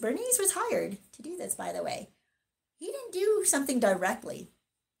 Bernays was hired to do this, by the way. He didn't do something directly.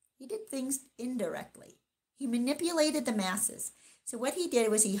 He did things indirectly. He manipulated the masses. So what he did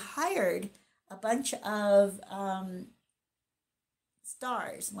was he hired a bunch of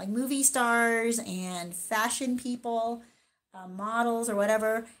stars, like movie stars and fashion people, models or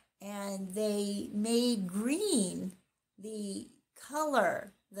whatever, and they made green the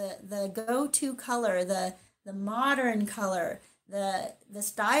color, the go-to color, the modern color, the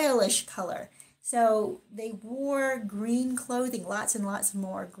stylish color. So they wore green clothing, lots and lots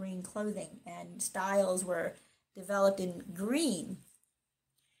more green clothing, and styles were developed in green.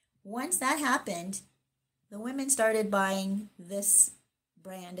 Once that happened, the women started buying this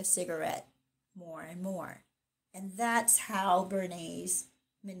brand of cigarette more and more. And that's how Bernays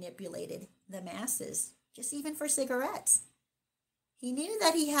manipulated the masses, just even for cigarettes. He knew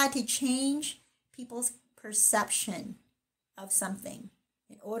that he had to change people's perception of something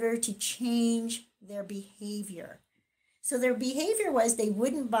in order to change their behavior. So their behavior was they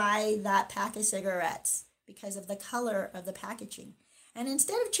wouldn't buy that pack of cigarettes because of the color of the packaging. And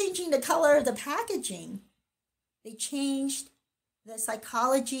instead of changing the color of the packaging, they changed the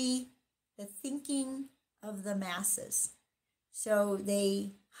psychology, the thinking of the masses. So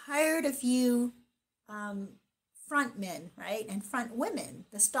they hired a few front men, right? And front women,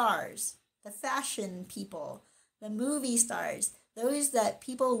 the stars, the fashion people, the movie stars, those that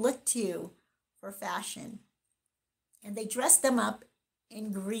people look to for fashion. And they dressed them up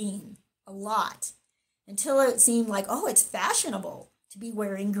in green. a lot until it seemed like, oh, it's fashionable to be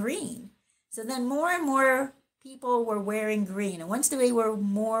wearing green. So then more and more people were wearing green. And once they were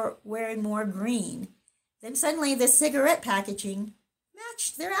wearing more green, then suddenly the cigarette packaging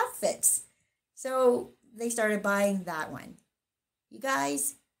matched their outfits. So they started buying that one. You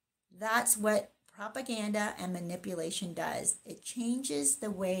guys, that's what propaganda and manipulation does. It changes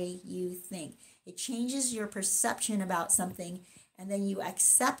the way you think. It changes your perception about something, and then you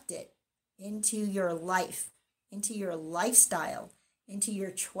accept it into your life, into your lifestyle, into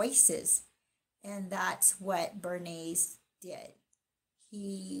your choices. And that's what Bernays did.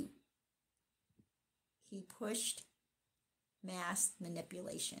 He pushed mass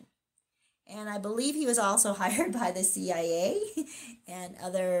manipulation. And I believe he was also hired by the CIA and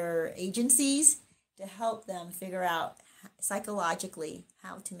other agencies to help them figure out psychologically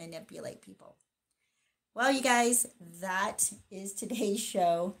how to manipulate people. Well, you guys, that is today's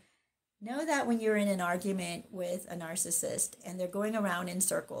show. Know that when you're in an argument with a narcissist and they're going around in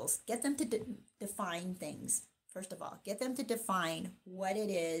circles, get them to define things. First of all, get them to define what it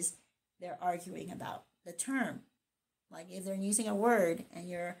is they're arguing about, the term. Like if they're using a word and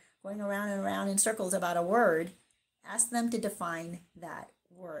you're going around and around in circles about a word, ask them to define that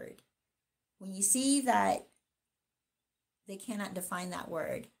word. When you see that they cannot define that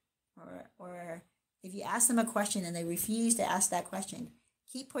word, or if you ask them a question and they refuse to ask that question,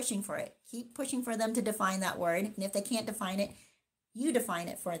 keep pushing for it. Keep pushing for them to define that word. And if they can't define it, you define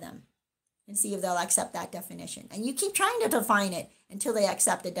it for them and see if they'll accept that definition. And you keep trying to define it until they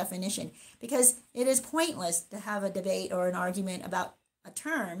accept a definition, because it is pointless to have a debate or an argument about a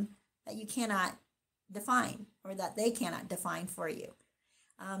term that you cannot define or that they cannot define for you.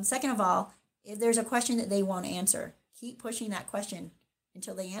 Second of all, if there's a question that they won't answer, keep pushing that question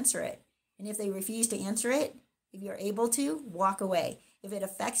until they answer it. And if they refuse to answer it, if you're able to, walk away. If it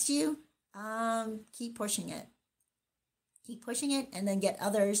affects you, keep pushing it. Keep pushing it, and then get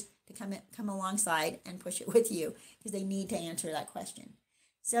others to come alongside and push it with you, because they need to answer that question.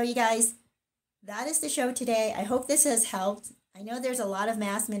 So you guys, that is the show today. I hope this has helped. I know there's a lot of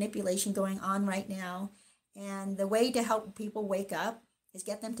mass manipulation going on right now, and the way to help people wake up is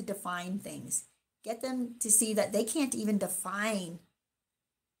get them to define things. Get them to see that they can't even define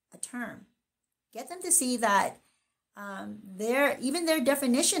a term. Get them to see that their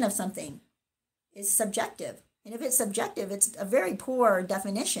definition of something is subjective. And if it's subjective, it's a very poor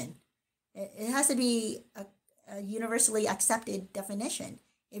definition. It has to be a universally accepted definition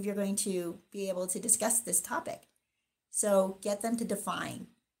if you're going to be able to discuss this topic. So get them to define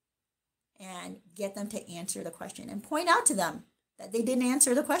and get them to answer the question, and point out to them that they didn't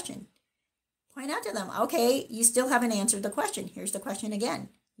answer the question. Point out to them, okay, you still haven't answered the question. Here's the question again.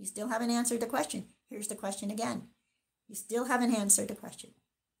 You still haven't answered the question. Here's the question again. You still haven't answered the question.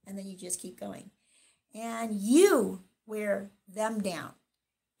 And then you just keep going. And you wear them down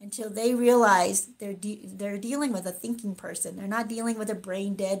until they realize they're dealing with a thinking person. They're not dealing with a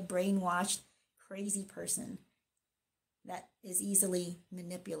brain dead, brainwashed, crazy person that is easily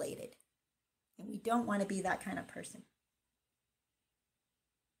manipulated. And we don't want to be that kind of person.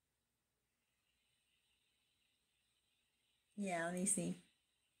 Yeah, let me see.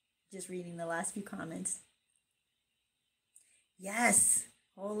 Just reading the last few comments. Yes.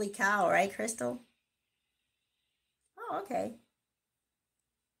 Holy cow, right, Crystal? Oh, okay.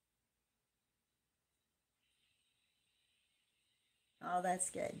 Oh, that's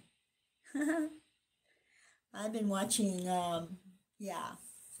good. I've been watching, yeah,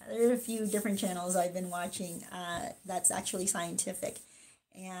 there are a few different channels I've been watching that's actually scientific,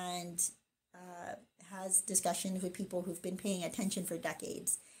 and has discussions with people who've been paying attention for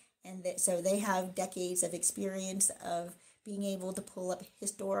decades. And so they have decades of experience of being able to pull up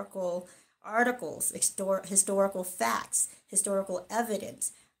historical articles, historical facts, historical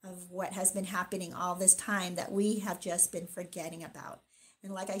evidence of what has been happening all this time that we have just been forgetting about.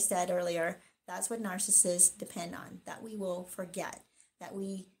 And like I said earlier, that's what narcissists depend on, that we will forget, that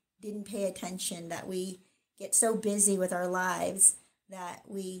we didn't pay attention, that we get so busy with our lives that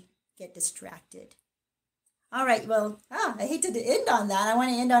we get distracted. All right, well, I hate to end on that. I want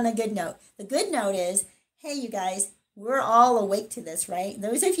to end on a good note. The good note is, hey, you guys, we're all awake to this, right?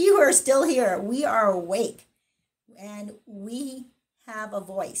 Those of you who are still here, we are awake, and we have a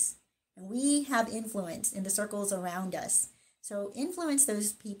voice, and we have influence in the circles around us. So influence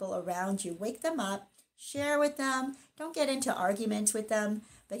those people around you. Wake them up, share with them. Don't get into arguments with them.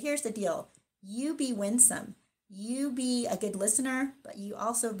 But here's the deal. You be winsome. You be a good listener, but you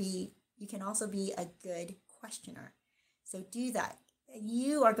can also be a good questioner. So do that.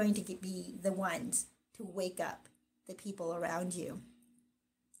 You are going to be the ones to wake up the people around you.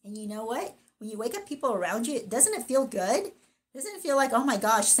 And you know what? When you wake up people around you, doesn't it feel good? Doesn't it feel like, oh my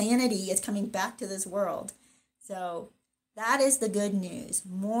gosh, sanity is coming back to this world? So that is the good news.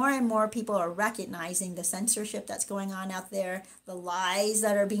 More and more people are recognizing the censorship that's going on out there, the lies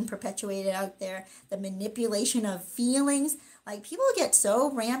that are being perpetuated out there, the manipulation of feelings. Like people get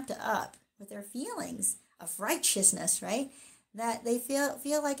so ramped up with their feelings of righteousness, right? That they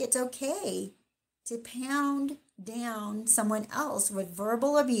feel like it's okay to pound down someone else with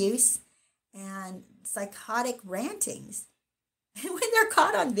verbal abuse and psychotic rantings. And when they're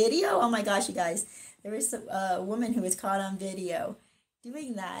caught on video, oh my gosh, you guys, there was a woman who was caught on video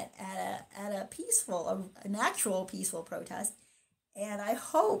doing that at a peaceful, an actual peaceful protest. And I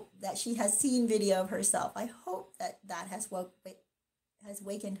hope that she has seen video of herself. I hope that that has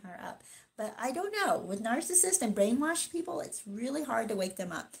wakened her up. But I don't know. With narcissists and brainwashed people, it's really hard to wake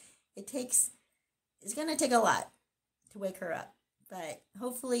them up. It's going to take a lot to wake her up. But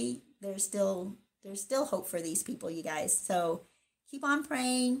hopefully there's still hope for these people, you guys. So keep on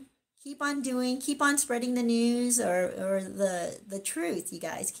praying, keep on doing, keep on spreading the news or the truth, you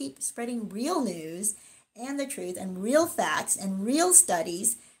guys. Keep spreading real news and the truth and real facts and real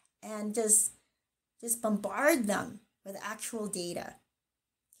studies, and just bombard them with actual data,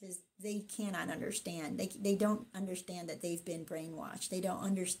 because they cannot understand. They don't understand that they've been brainwashed. They don't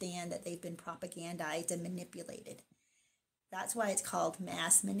understand that they've been propagandized and manipulated. That's why it's called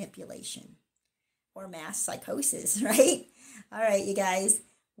mass manipulation or mass psychosis, right? All right, you guys.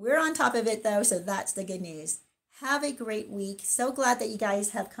 We're on top of it, though, so that's the good news. Have a great week. So glad that you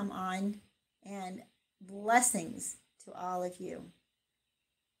guys have come on, and blessings to all of you.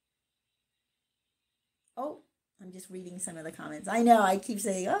 Oh, I'm just reading some of the comments. I know I keep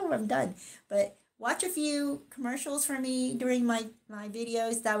saying, oh, I'm done. But watch a few commercials for me during my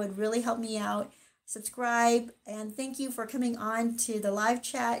videos. That would really help me out. Subscribe, and thank you for coming on to the live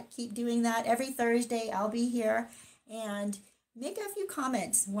chat. Keep doing that. Every Thursday, I'll be here. And make a few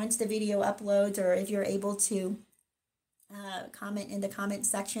comments once the video uploads, or if you're able to comment in the comment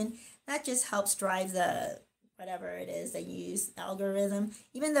section. That just helps drive the whatever it is they use algorithm,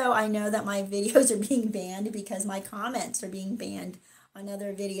 even though I know that my videos are being banned because my comments are being banned on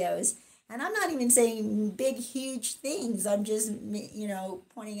other videos. And I'm not even saying big, huge things. I'm just,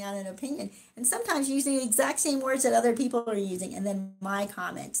 pointing out an opinion. And sometimes using the exact same words that other people are using, and then my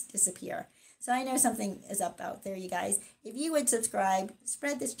comments disappear. So I know something is up out there, you guys. If you would subscribe,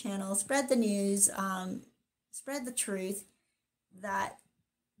 spread this channel, spread the news, spread the truth, that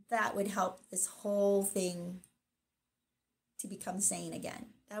would help this whole thing to become sane again.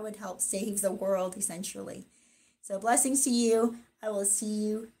 That would help save the world, essentially. So blessings to you. I will see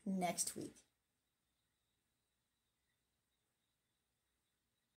you next week.